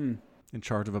guy in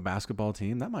charge of a basketball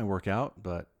team. That might work out,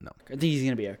 but no. I think he's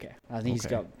going to be okay. I think he's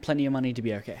got plenty of money to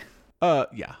be okay.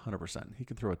 Yeah, 100%. He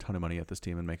can throw a ton of money at this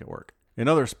team and make it work. In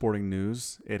other sporting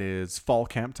news, it is fall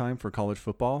camp time for college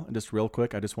football. And just real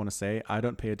quick, I just want to say I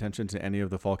don't pay attention to any of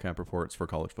the fall camp reports for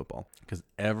college football because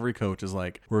every coach is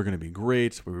like, we're going to be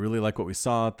great. We really like what we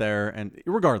saw out there. And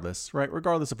regardless, right?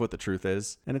 Regardless of what the truth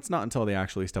is. And it's not until they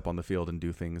actually step on the field and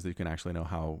do things that you can actually know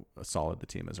how solid the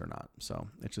team is or not. So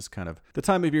it's just kind of the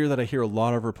time of year that I hear a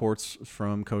lot of reports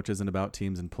from coaches and about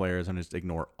teams and players and I just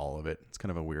ignore all of it. It's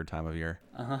kind of a weird time of year.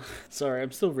 Sorry,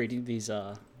 I'm still reading these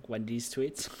Wendy's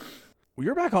tweets.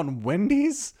 You're back on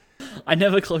Wendy's? I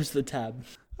never closed the tab.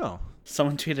 Oh.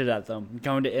 Someone tweeted at them,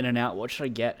 going to In-N-Out, what should I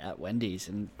get at Wendy's?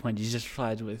 And Wendy's just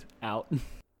replied with, out.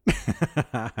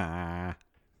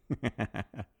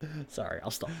 Sorry,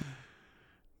 I'll stop.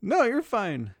 No, you're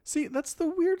fine. See, that's the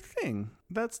weird thing.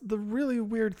 That's the really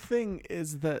weird thing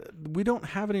is that we don't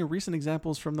have any recent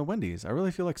examples from the Wendy's. I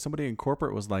really feel like somebody in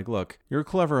corporate was like, look, you're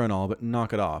clever and all, but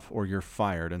knock it off or you're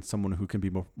fired and someone who can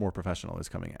be more professional is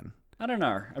coming in. I don't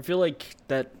know. I feel like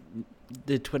that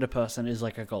the Twitter person is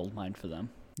like a gold mine for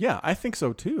them. Yeah, I think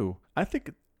so too. I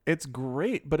think it's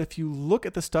great, but if you look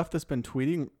at the stuff that's been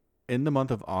tweeting in the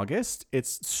month of August,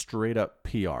 it's straight up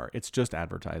PR. It's just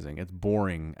advertising. It's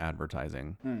boring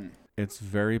advertising. It's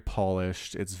very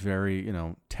polished. It's very,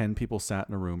 10 people sat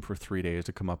in a room for 3 days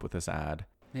to come up with this ad.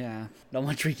 Yeah, not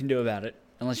much we can do about it,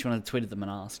 unless you want to tweet at them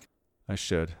and ask. I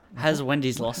should. Has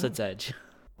Wendy's lost its edge?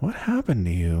 What happened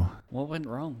to you? What went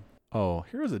wrong? Oh,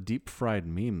 here's a deep fried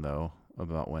meme, though,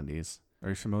 about Wendy's. Are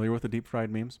you familiar with the deep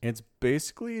fried memes? It's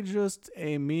basically just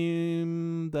a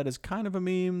meme that is kind of a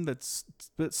meme that's a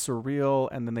bit surreal,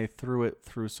 and then they threw it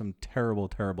through some terrible,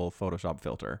 terrible Photoshop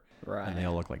filter. Right. And they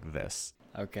all look like this.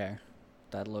 Okay.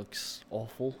 That looks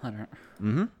awful. I don't...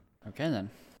 Mm-hmm. Okay, then.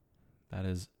 That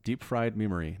is deep fried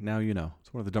memery. Now you know.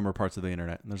 It's one of the dumber parts of the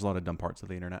internet. And there's a lot of dumb parts of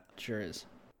the internet. Sure is.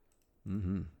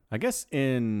 Mm-hmm. I guess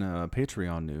in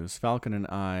Patreon news, Falcon and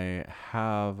I,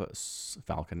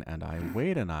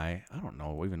 Wade and I don't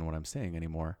know even what I'm saying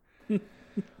anymore.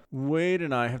 Wade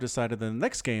and I have decided the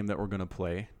next game that we're going to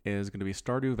play is going to be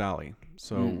Stardew Valley.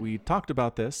 So we talked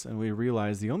about this and we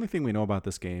realized the only thing we know about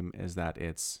this game is that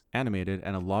it's animated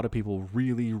and a lot of people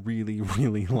really, really,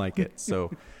 really like it.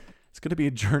 So it's going to be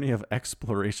a journey of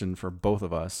exploration for both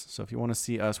of us. So if you want to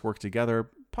see us work together,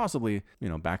 possibly,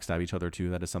 backstab each other too,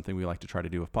 that is something we like to try to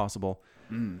do if possible,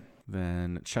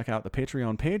 then check out the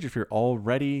Patreon page if you're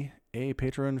already a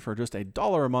patron. For just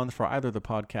 $1 a month for either the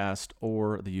podcast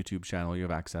or the YouTube channel, you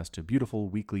have access to beautiful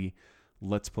weekly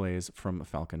Let's Plays from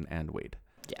Falcon and Wade.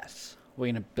 Yes. We're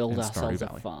going to build And ourselves Stardew a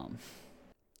Valley. farm.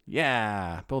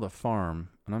 Yeah, build a farm,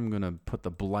 and I'm going to put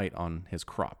the blight on his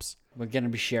crops. We're going to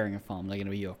be sharing a farm. They're going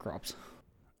to be your crops.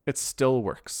 It still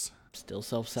works. Still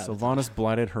self-sabotage. Sylvanas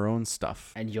blighted her own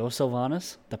stuff. And you're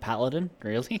Sylvanas? The paladin?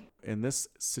 Really? In this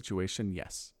situation,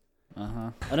 yes.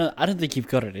 Uh-huh. I don't think you've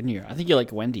got it in you. I think you're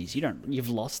like Wendy's. You've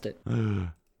lost it.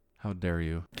 How dare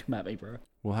you? Come at me, bro.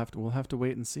 We'll have to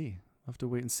wait and see. We'll have to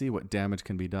wait and see what damage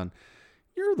can be done.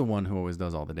 You're the one who always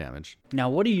does all the damage. Now,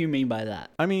 what do you mean by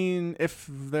that? I mean, if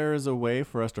there's a way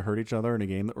for us to hurt each other in a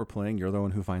game that we're playing, you're the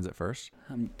one who finds it first.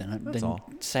 Then all.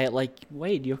 say it like,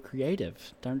 Wade, you're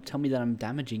creative. Don't tell me that I'm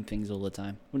damaging things all the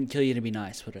time. Wouldn't kill you to be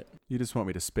nice, would it? You just want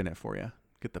me to spin it for you.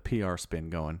 Get the PR spin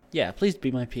going. Yeah, please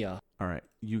be my PR. All right,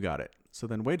 you got it. So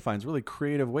then Wade finds really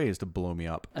creative ways to blow me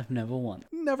up. I've never won.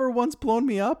 Never once blown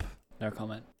me up? No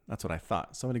comment. That's what I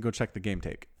thought. Somebody go check the game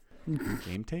take.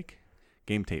 Game take?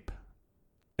 Game tape.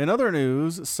 In other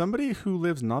news, somebody who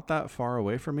lives not that far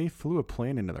away from me flew a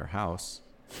plane into their house.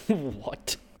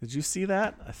 What? Did you see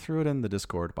that? I threw it in the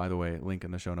Discord. By the way, link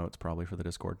in the show notes probably for the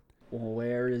Discord.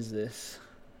 Where is this?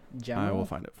 General? I will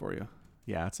find it for you.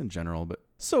 Yeah, it's in general, but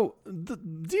so the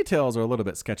details are a little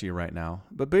bit sketchy right now.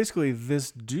 But basically,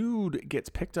 this dude gets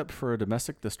picked up for a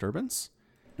domestic disturbance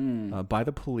by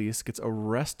the police, gets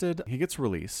arrested. He gets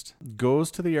released, goes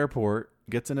to the airport,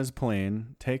 gets in his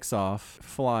plane, takes off,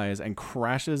 flies, and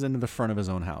crashes into the front of his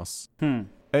own house.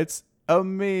 It's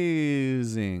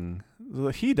amazing.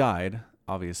 He died,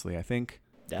 obviously, I think.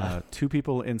 Yeah. 2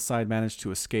 people inside managed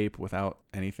to escape without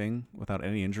anything, without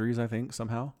any injuries, I think,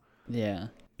 somehow. Yeah.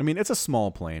 I mean, it's a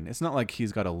small plane. It's not like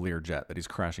he's got a Learjet that he's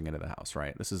crashing into the house,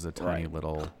 right? This is a tiny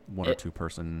little 1 or 2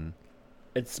 person.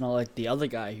 It's not like the other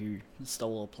guy who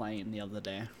stole a plane the other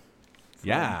day.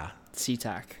 Yeah.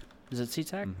 SeaTac. Is it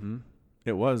SeaTac? Mm-hmm.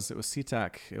 It was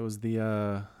SeaTac. It was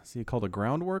the, is he called a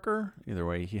ground worker? Either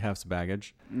way, he has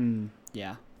baggage.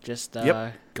 Yeah. Just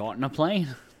Yep. got in a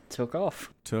plane. Took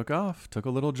off. Took a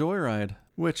little joyride,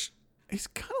 which he's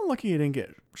kind of lucky he didn't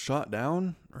get shot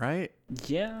down, right?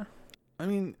 Yeah. I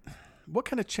mean, what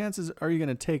kind of chances are you going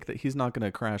to take that he's not going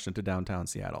to crash into downtown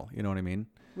Seattle? You know what I mean?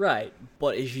 Right.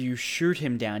 But if you shoot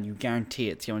him down, you guarantee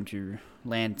it's going to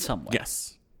land somewhere.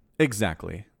 Yes,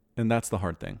 exactly. And that's the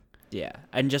hard thing. Yeah.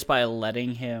 And just by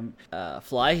letting him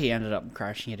fly, he ended up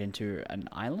crashing it into an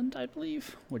island, I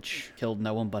believe, which killed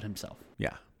no one but himself.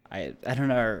 Yeah. I don't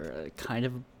know, kind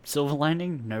of silver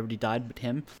lining. Nobody died but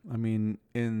him. I mean,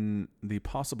 in the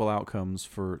possible outcomes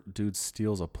for dude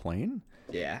steals a plane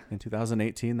Yeah. in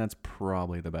 2018, that's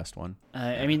probably the best one.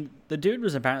 I mean, the dude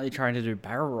was apparently trying to do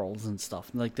barrel rolls and stuff.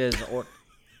 Like, there's... I'm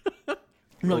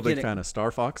I'm not a big kidding. fan of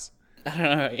Star Fox. I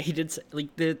don't know. He did...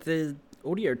 Like, the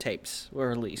audio tapes were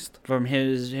released from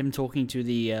him talking to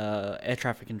the air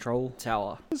traffic control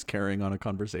tower. Just carrying on a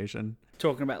conversation.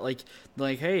 Talking about, like,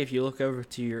 hey, if you look over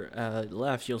to your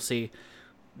left, you'll see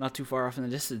not too far off in the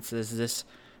distance, there's this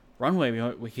runway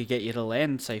we could get you to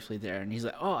land safely there. And he's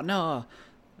like, oh, no,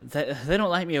 they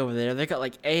don't like me over there. They got,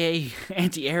 like, AA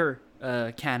anti-air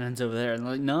cannons over there. And,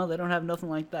 like, no, they don't have nothing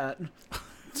like that.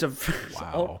 It's a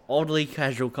Wow. oddly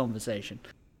casual conversation.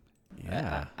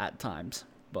 Yeah. At times,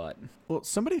 but... Well,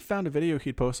 somebody found a video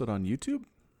he'd posted on YouTube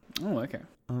Oh, okay.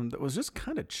 that was just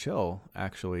kind of chill,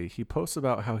 actually. He posts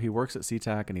about how he works at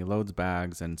SeaTac and he loads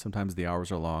bags, and sometimes the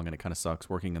hours are long and it kind of sucks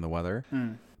working in the weather.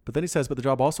 But then he says, but the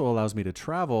job also allows me to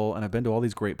travel, and I've been to all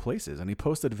these great places. And he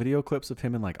posted video clips of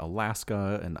him in like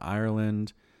Alaska and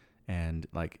Ireland and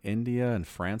like India and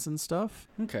France and stuff.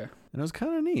 Okay. And it was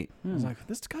kind of neat. I was like,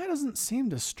 this guy doesn't seem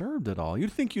disturbed at all.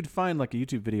 You'd think you'd find like a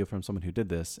YouTube video from someone who did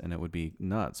this and it would be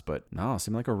nuts, but no,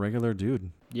 seemed like a regular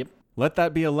dude. Yep. Let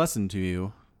that be a lesson to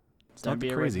you. It's Don't not be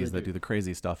the a regular crazies that dude. do the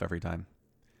crazy stuff every time.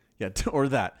 Yeah, or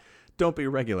that. Don't be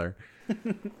regular.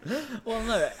 Well,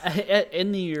 no.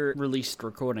 In the released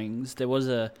recordings, there was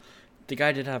the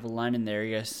guy did have a line in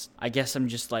there. I guess I'm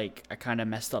just like a kind of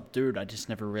messed up dude. I just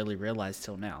never really realized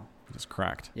till now. Just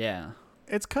cracked. Yeah.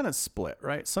 It's kind of split,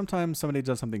 right? Sometimes somebody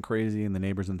does something crazy and the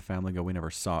neighbors and the family go, we never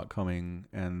saw it coming.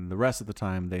 And the rest of the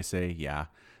time they say, yeah,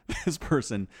 this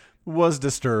person was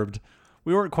disturbed.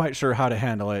 We weren't quite sure how to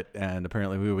handle it. And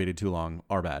apparently we waited too long.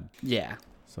 Our bad. Yeah.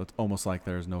 So it's almost like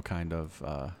there's no kind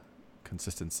of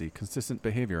consistent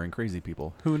behavior in crazy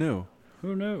people. Who knew?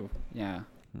 Who knew? Yeah.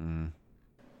 Don't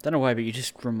know why, but you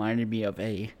just reminded me of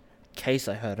a case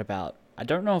I heard about. I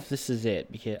don't know if this is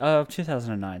it, because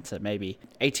 2009, so maybe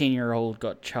 18-year-old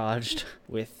got charged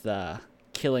with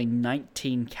killing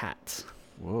 19 cats.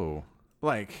 Whoa.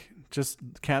 Like, just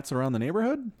cats around the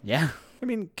neighborhood? Yeah. I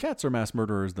mean, cats are mass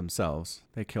murderers themselves.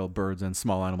 They kill birds and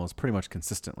small animals pretty much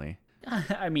consistently.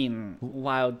 I mean,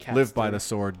 wild cats Live by do. the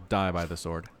sword, die by the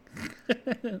sword.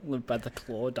 Live by the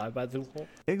claw, die by the claw.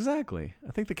 Exactly.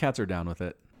 I think the cats are down with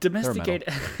it.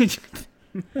 Domesticated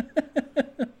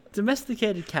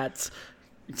domesticated cats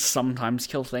sometimes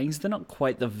kill things. They're not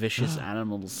quite the vicious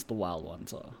animals the wild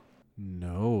ones are.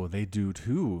 No, they do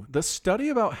too. The study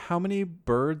about how many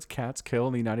birds cats kill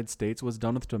in the United States was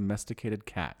done with domesticated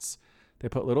cats. They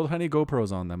put little tiny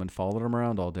GoPros on them and followed them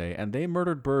around all day, and they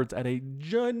murdered birds at a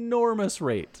ginormous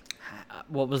rate.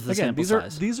 What was the Again, sample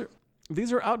size?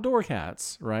 These are outdoor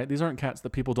cats, right? These aren't cats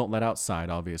that people don't let outside,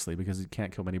 obviously, because you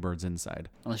can't kill many birds inside.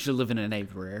 Unless you live in an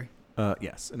aviary.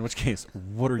 Yes. In which case,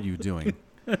 what are you doing?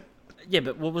 Yeah,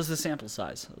 but what was the sample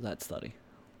size of that study?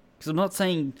 Because I'm not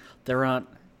saying there aren't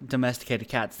domesticated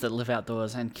cats that live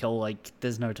outdoors and kill like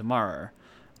there's no tomorrow,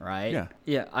 right? Yeah.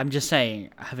 Yeah, I'm just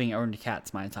saying, having owned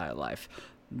cats my entire life,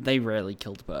 they rarely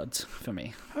killed birds for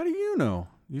me. How do you know?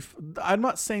 I'm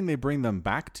not saying they bring them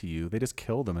back to you. They just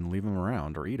kill them and leave them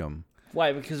around or eat them.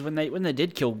 Why? Because when they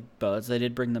did kill birds, they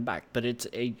did bring them back. But it's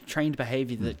a trained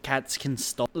behavior that cats can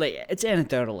stop. Like, it's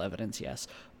anecdotal evidence, yes,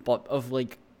 but of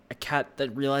like a cat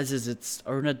that realizes its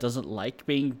owner doesn't like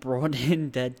being brought in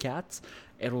dead cats,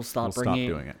 it'll start bringing.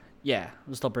 Stop doing it. Yeah,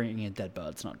 it'll stop bringing in dead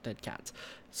birds, not dead cats.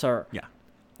 So Yeah.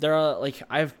 there are like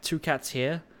I have 2 cats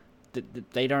here.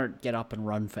 That they don't get up and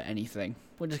run for anything.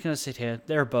 We're just gonna sit here.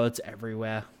 There are birds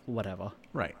everywhere. Whatever.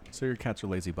 Right. So your cats are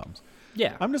lazy bums.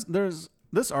 Yeah.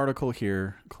 This article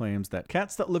here claims that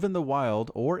cats that live in the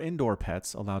wild or indoor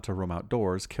pets allowed to roam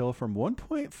outdoors kill from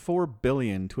 1.4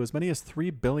 billion to as many as 3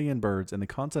 billion birds in the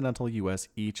continental U.S.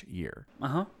 each year.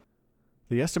 Uh-huh.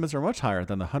 The estimates are much higher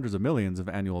than the hundreds of millions of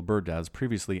annual bird deaths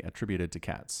previously attributed to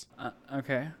cats.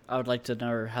 Okay. I would like to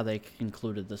know how they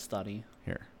concluded the study.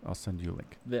 Here, I'll send you a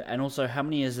link. And also, how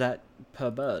many is that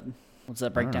per bird? What's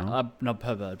that breakdown? Not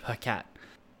per bird, per cat.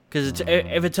 Because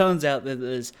if it turns out that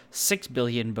there's 6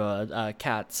 billion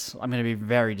cats, I'm going to be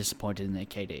very disappointed in their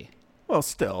KD. Well,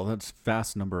 still, that's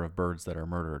vast number of birds that are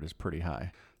murdered is pretty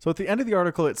high. So at the end of the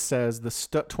article, it says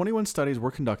 21 studies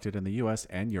were conducted in the U.S.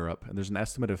 and Europe, and there's an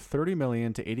estimate of 30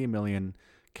 million to 80 million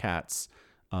cats,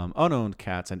 unowned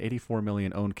cats, and 84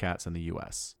 million owned cats in the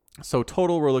U.S. So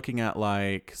total, we're looking at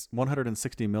like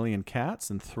 160 million cats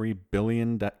and 3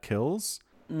 billion kills.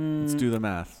 Let's do the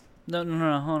math. No,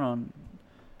 hold on.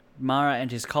 Mara and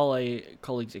his colleagues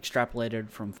extrapolated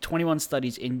from 21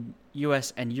 studies in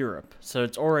US and Europe. So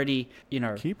it's already,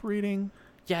 Keep reading.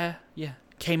 Yeah.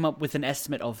 Came up with an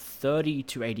estimate of 30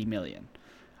 to 80 million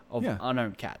of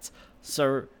unowned cats.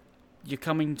 So you're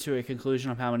coming to a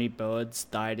conclusion of how many birds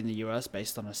died in the US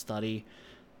based on a study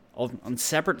on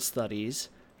separate studies,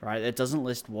 right? It doesn't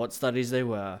list what studies they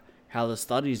were, how the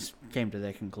studies came to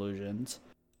their conclusions.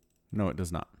 No, it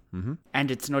does not. Mm-hmm. And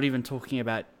it's not even talking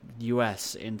about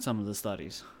US in some of the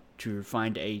studies to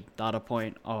find a data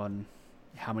point on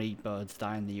how many birds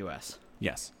die in the US.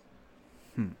 Yes.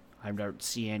 I don't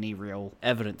see any real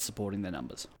evidence supporting the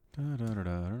numbers. Here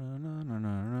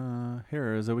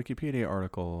is a Wikipedia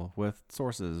article with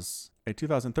sources. A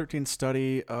 2013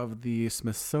 study of the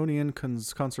Smithsonian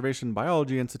Conservation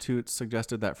Biology Institute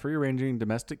suggested that free-ranging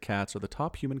domestic cats are the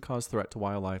top human-caused threat to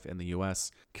wildlife in the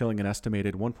U.S., killing an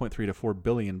estimated 1.3 to 4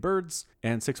 billion birds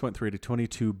and 6.3 to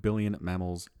 22 billion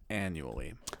mammals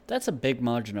annually. That's a big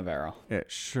margin of error.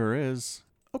 It sure is.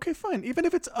 Okay, fine. Even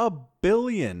if it's a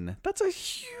billion, that's a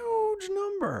huge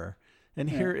number. And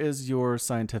here is your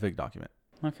scientific document.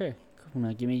 Okay.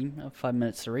 Now give me 5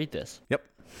 minutes to read this. Yep.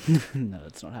 No,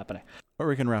 it's not happening. Or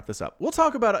we can wrap this up. We'll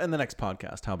talk about it in the next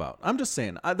podcast. How about? I'm just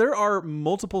saying, there are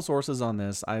multiple sources on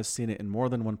this. I've seen it in more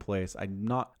than one place.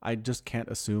 I just can't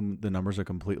assume the numbers are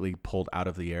completely pulled out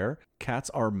of the air. Cats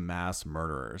are mass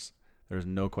murderers. There's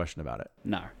no question about it.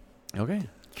 No. Okay.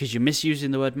 Because you're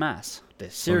misusing the word mass. They're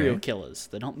serial killers.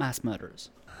 They're not mass murderers.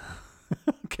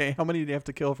 Okay, how many do you have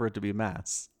to kill for it to be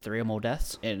mass? 3 or more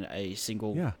deaths in a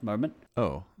single moment.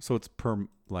 Oh, so it's per,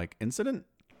 incident?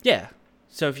 Yeah.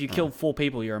 So if you kill 4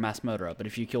 people, you're a mass murderer. But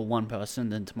if you kill 1 person,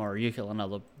 then tomorrow you kill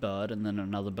another bird, and then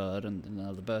another bird, and then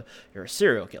another bird, you're a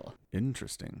serial killer.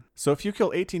 Interesting. So if you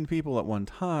kill 18 people at one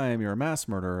time, you're a mass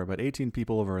murderer, but 18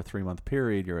 people over a 3-month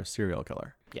period, you're a serial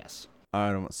killer. Yes.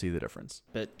 I don't see the difference.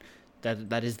 But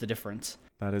that is the difference.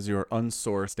 That is your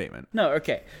unsourced statement. No,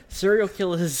 okay. Serial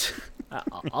killers.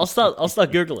 I'll start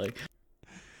Googling.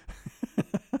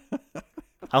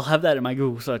 I'll have that in my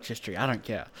Google search history. I don't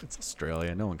care. It's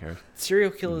Australia. No one cares.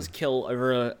 Serial killers kill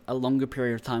over a longer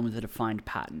period of time with a defined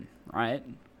pattern, right?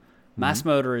 Mass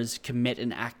murderers commit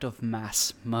an act of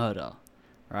mass murder,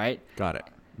 right? Got it.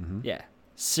 Mm-hmm. Yeah.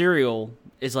 Serial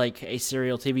is like a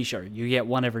serial TV show. You get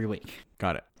one every week.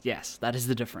 Got it. Yes, that is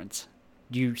the difference.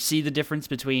 Do you see the difference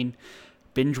between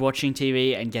binge watching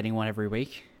TV and getting one every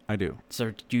week? I do.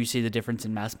 So do you see the difference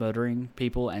in mass murdering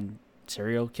people and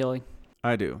serial killing?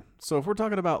 I do. So if we're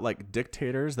talking about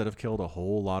dictators that have killed a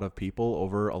whole lot of people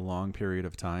over a long period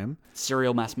of time.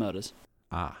 Serial mass murders.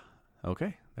 Ah,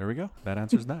 okay. There we go. That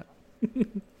answers that.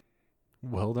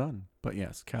 Well done. But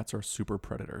yes, cats are super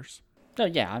predators. Oh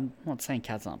yeah, I'm not saying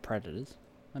cats aren't predators.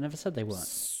 I never said they weren't.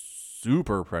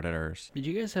 Super predators. Did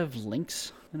you guys have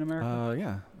lynx in America?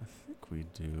 Yeah. I think we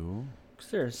do.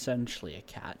 Because they're essentially a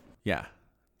cat. Yeah.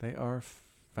 They are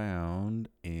found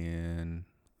in.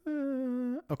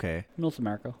 Okay. North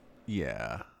America.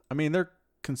 Yeah. I mean, they're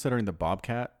considering the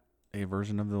bobcat a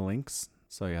version of the lynx.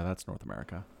 So, yeah, that's North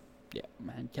America. Yeah,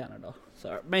 and Canada.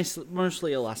 So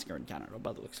mostly Alaska and Canada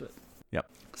by the looks of it. Yep.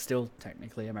 Still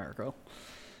technically America.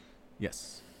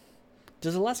 Yes.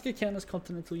 Does Alaska count as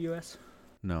continental US?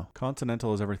 No.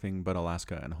 Continental is everything but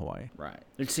Alaska and Hawaii. Right.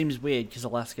 It seems weird because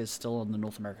Alaska is still on the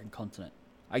North American continent.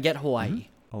 I get Hawaii.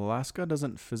 Mm-hmm. Alaska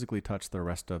doesn't physically touch the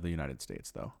rest of the United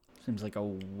States, though. Seems like a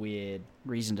weird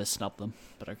reason to snub them,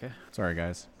 but okay. Sorry,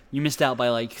 guys. You missed out by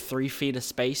like 3 feet of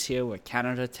space here where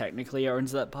Canada technically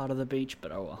owns that part of the beach,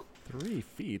 but oh well. 3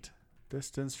 feet?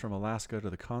 Distance from Alaska to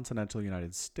the continental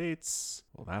United States?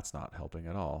 Well, that's not helping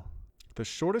at all. The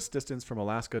shortest distance from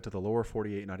Alaska to the lower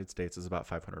 48 United States is about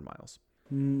 500 miles.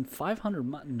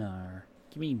 500 no.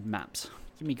 Give me maps.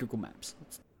 Give me Google Maps.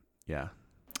 Yeah.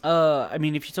 I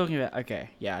mean, if you're talking about... Okay,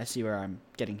 yeah, I see where I'm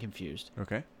getting confused.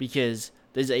 Okay. Because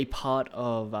there's a part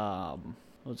of...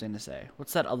 what was I going to say?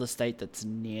 What's that other state that's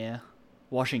near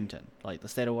Washington? Like the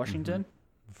state of Washington?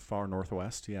 Mm-hmm. Far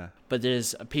northwest, yeah. But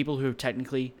there's people who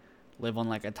technically live on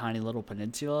like a tiny little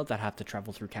peninsula that have to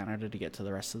travel through Canada to get to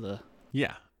the rest of the...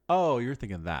 Yeah. Oh, you're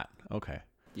thinking that. Okay.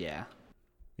 Yeah.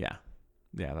 Yeah.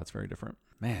 Yeah, that's very different.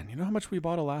 Man, you know how much we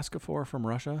bought Alaska for from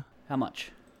Russia? How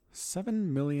much? $7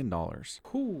 million.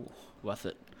 Cool. Worth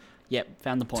it. Yep,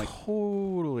 found the point.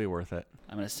 Totally worth it.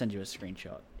 I'm going to send you a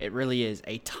screenshot. It really is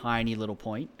a tiny little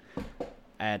point.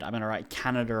 And I'm going to write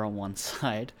Canada on one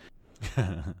side.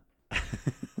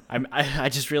 I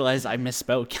just realized I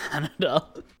misspelled Canada.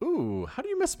 Ooh, how do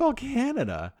you misspell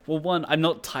Canada? Well, one, I'm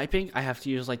not typing. I have to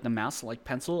use like the mouse, like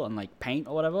pencil and like paint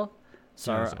or whatever.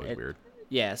 So That's always weird.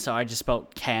 Yeah, so I just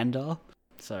spelled Canada.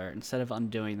 So instead of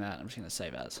undoing that, I'm just going to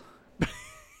save as.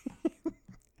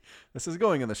 This is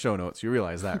going in the show notes. You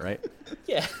realize that, right?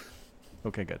 Yeah.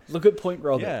 Okay, good. Look at Point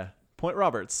Robert. Yeah, Point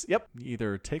Roberts. Yep. You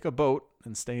either take a boat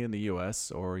and stay in the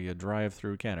U.S. or you drive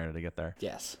through Canada to get there.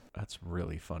 Yes. That's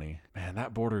really funny. Man,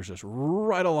 that border is just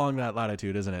right along that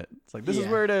latitude, isn't it? It's like, this is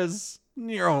Yeah. where it is.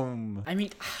 You're home. I mean,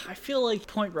 I feel like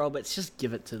Point Roberts, just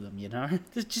give it to them, you know?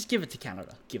 Just give it to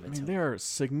Canada. Give it I to mean, them. they are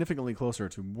significantly closer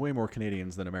to way more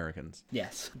Canadians than Americans.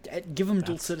 Yes. Give them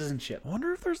dual citizenship. I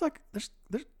wonder if there's like, there's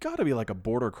got to be like a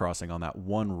border crossing on that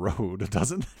one road,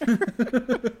 doesn't there?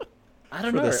 I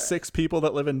don't For know. the 6 people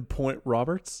that live in Point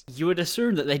Roberts? You would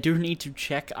assume that they do need to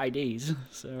check IDs,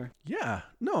 so... Yeah.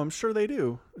 No, I'm sure they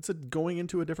do. It's going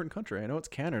into a different country. I know it's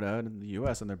Canada and the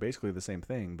U.S. and they're basically the same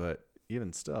thing, but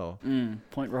even still.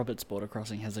 Point Roberts border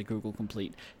crossing has a Google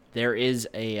Complete. There is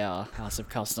a House of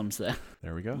Customs there.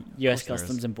 There we go. U.S. Of course there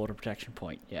Customs is. and Border Protection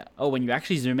Point, yeah. Oh, when you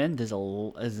actually zoom in, there's a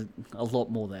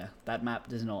lot more there. That map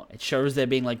does not. It shows there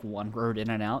being like one road in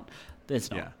and out.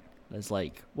 There's not. Yeah. There's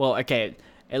like... Well, okay,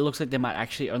 it looks like there might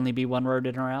actually only be one road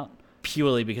in or out,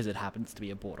 purely because it happens to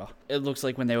be a border. It looks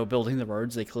like when they were building the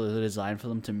roads, they clearly designed for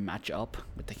them to match up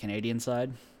with the Canadian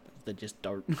side. They just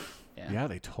don't. Yeah,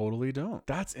 they totally don't.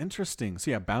 That's interesting.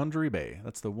 So yeah, Boundary Bay.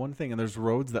 That's the one thing. And there's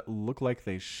roads that look like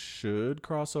they should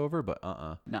cross over, but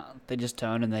No, they just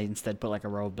turn and they instead put like a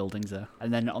row of buildings there.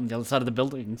 And then on the other side of the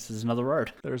buildings is another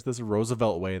road. There's this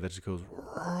Roosevelt Way that just goes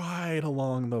right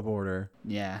along the border,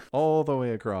 Yeah. all the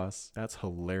way across. That's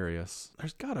hilarious.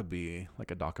 There's gotta be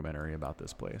like a documentary about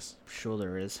this place. Sure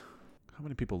there is. How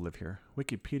many people live here?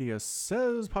 Wikipedia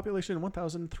says population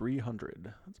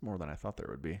 1,300. That's more than I thought there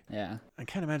would be. Yeah. I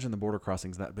can't imagine the border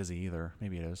crossing's that busy either.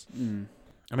 Maybe it is.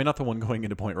 I mean, not the one going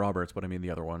into Point Roberts, but I mean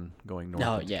the other one going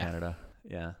north into Canada.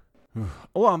 Yeah.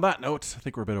 Well, on that note, I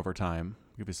think we're a bit over time.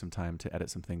 Give you some time to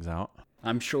edit some things out.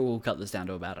 I'm sure we'll cut this down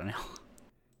to about an hour.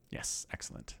 Yes,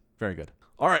 excellent. Very good.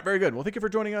 All right, very good. Well, thank you for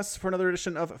joining us for another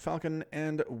edition of Falcon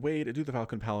and Wade Do the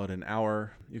Falcon Paladin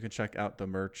Hour. You can check out the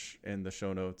merch in the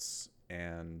show notes.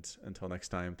 And until next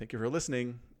time, thank you for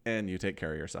listening, and you take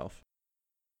care of yourself.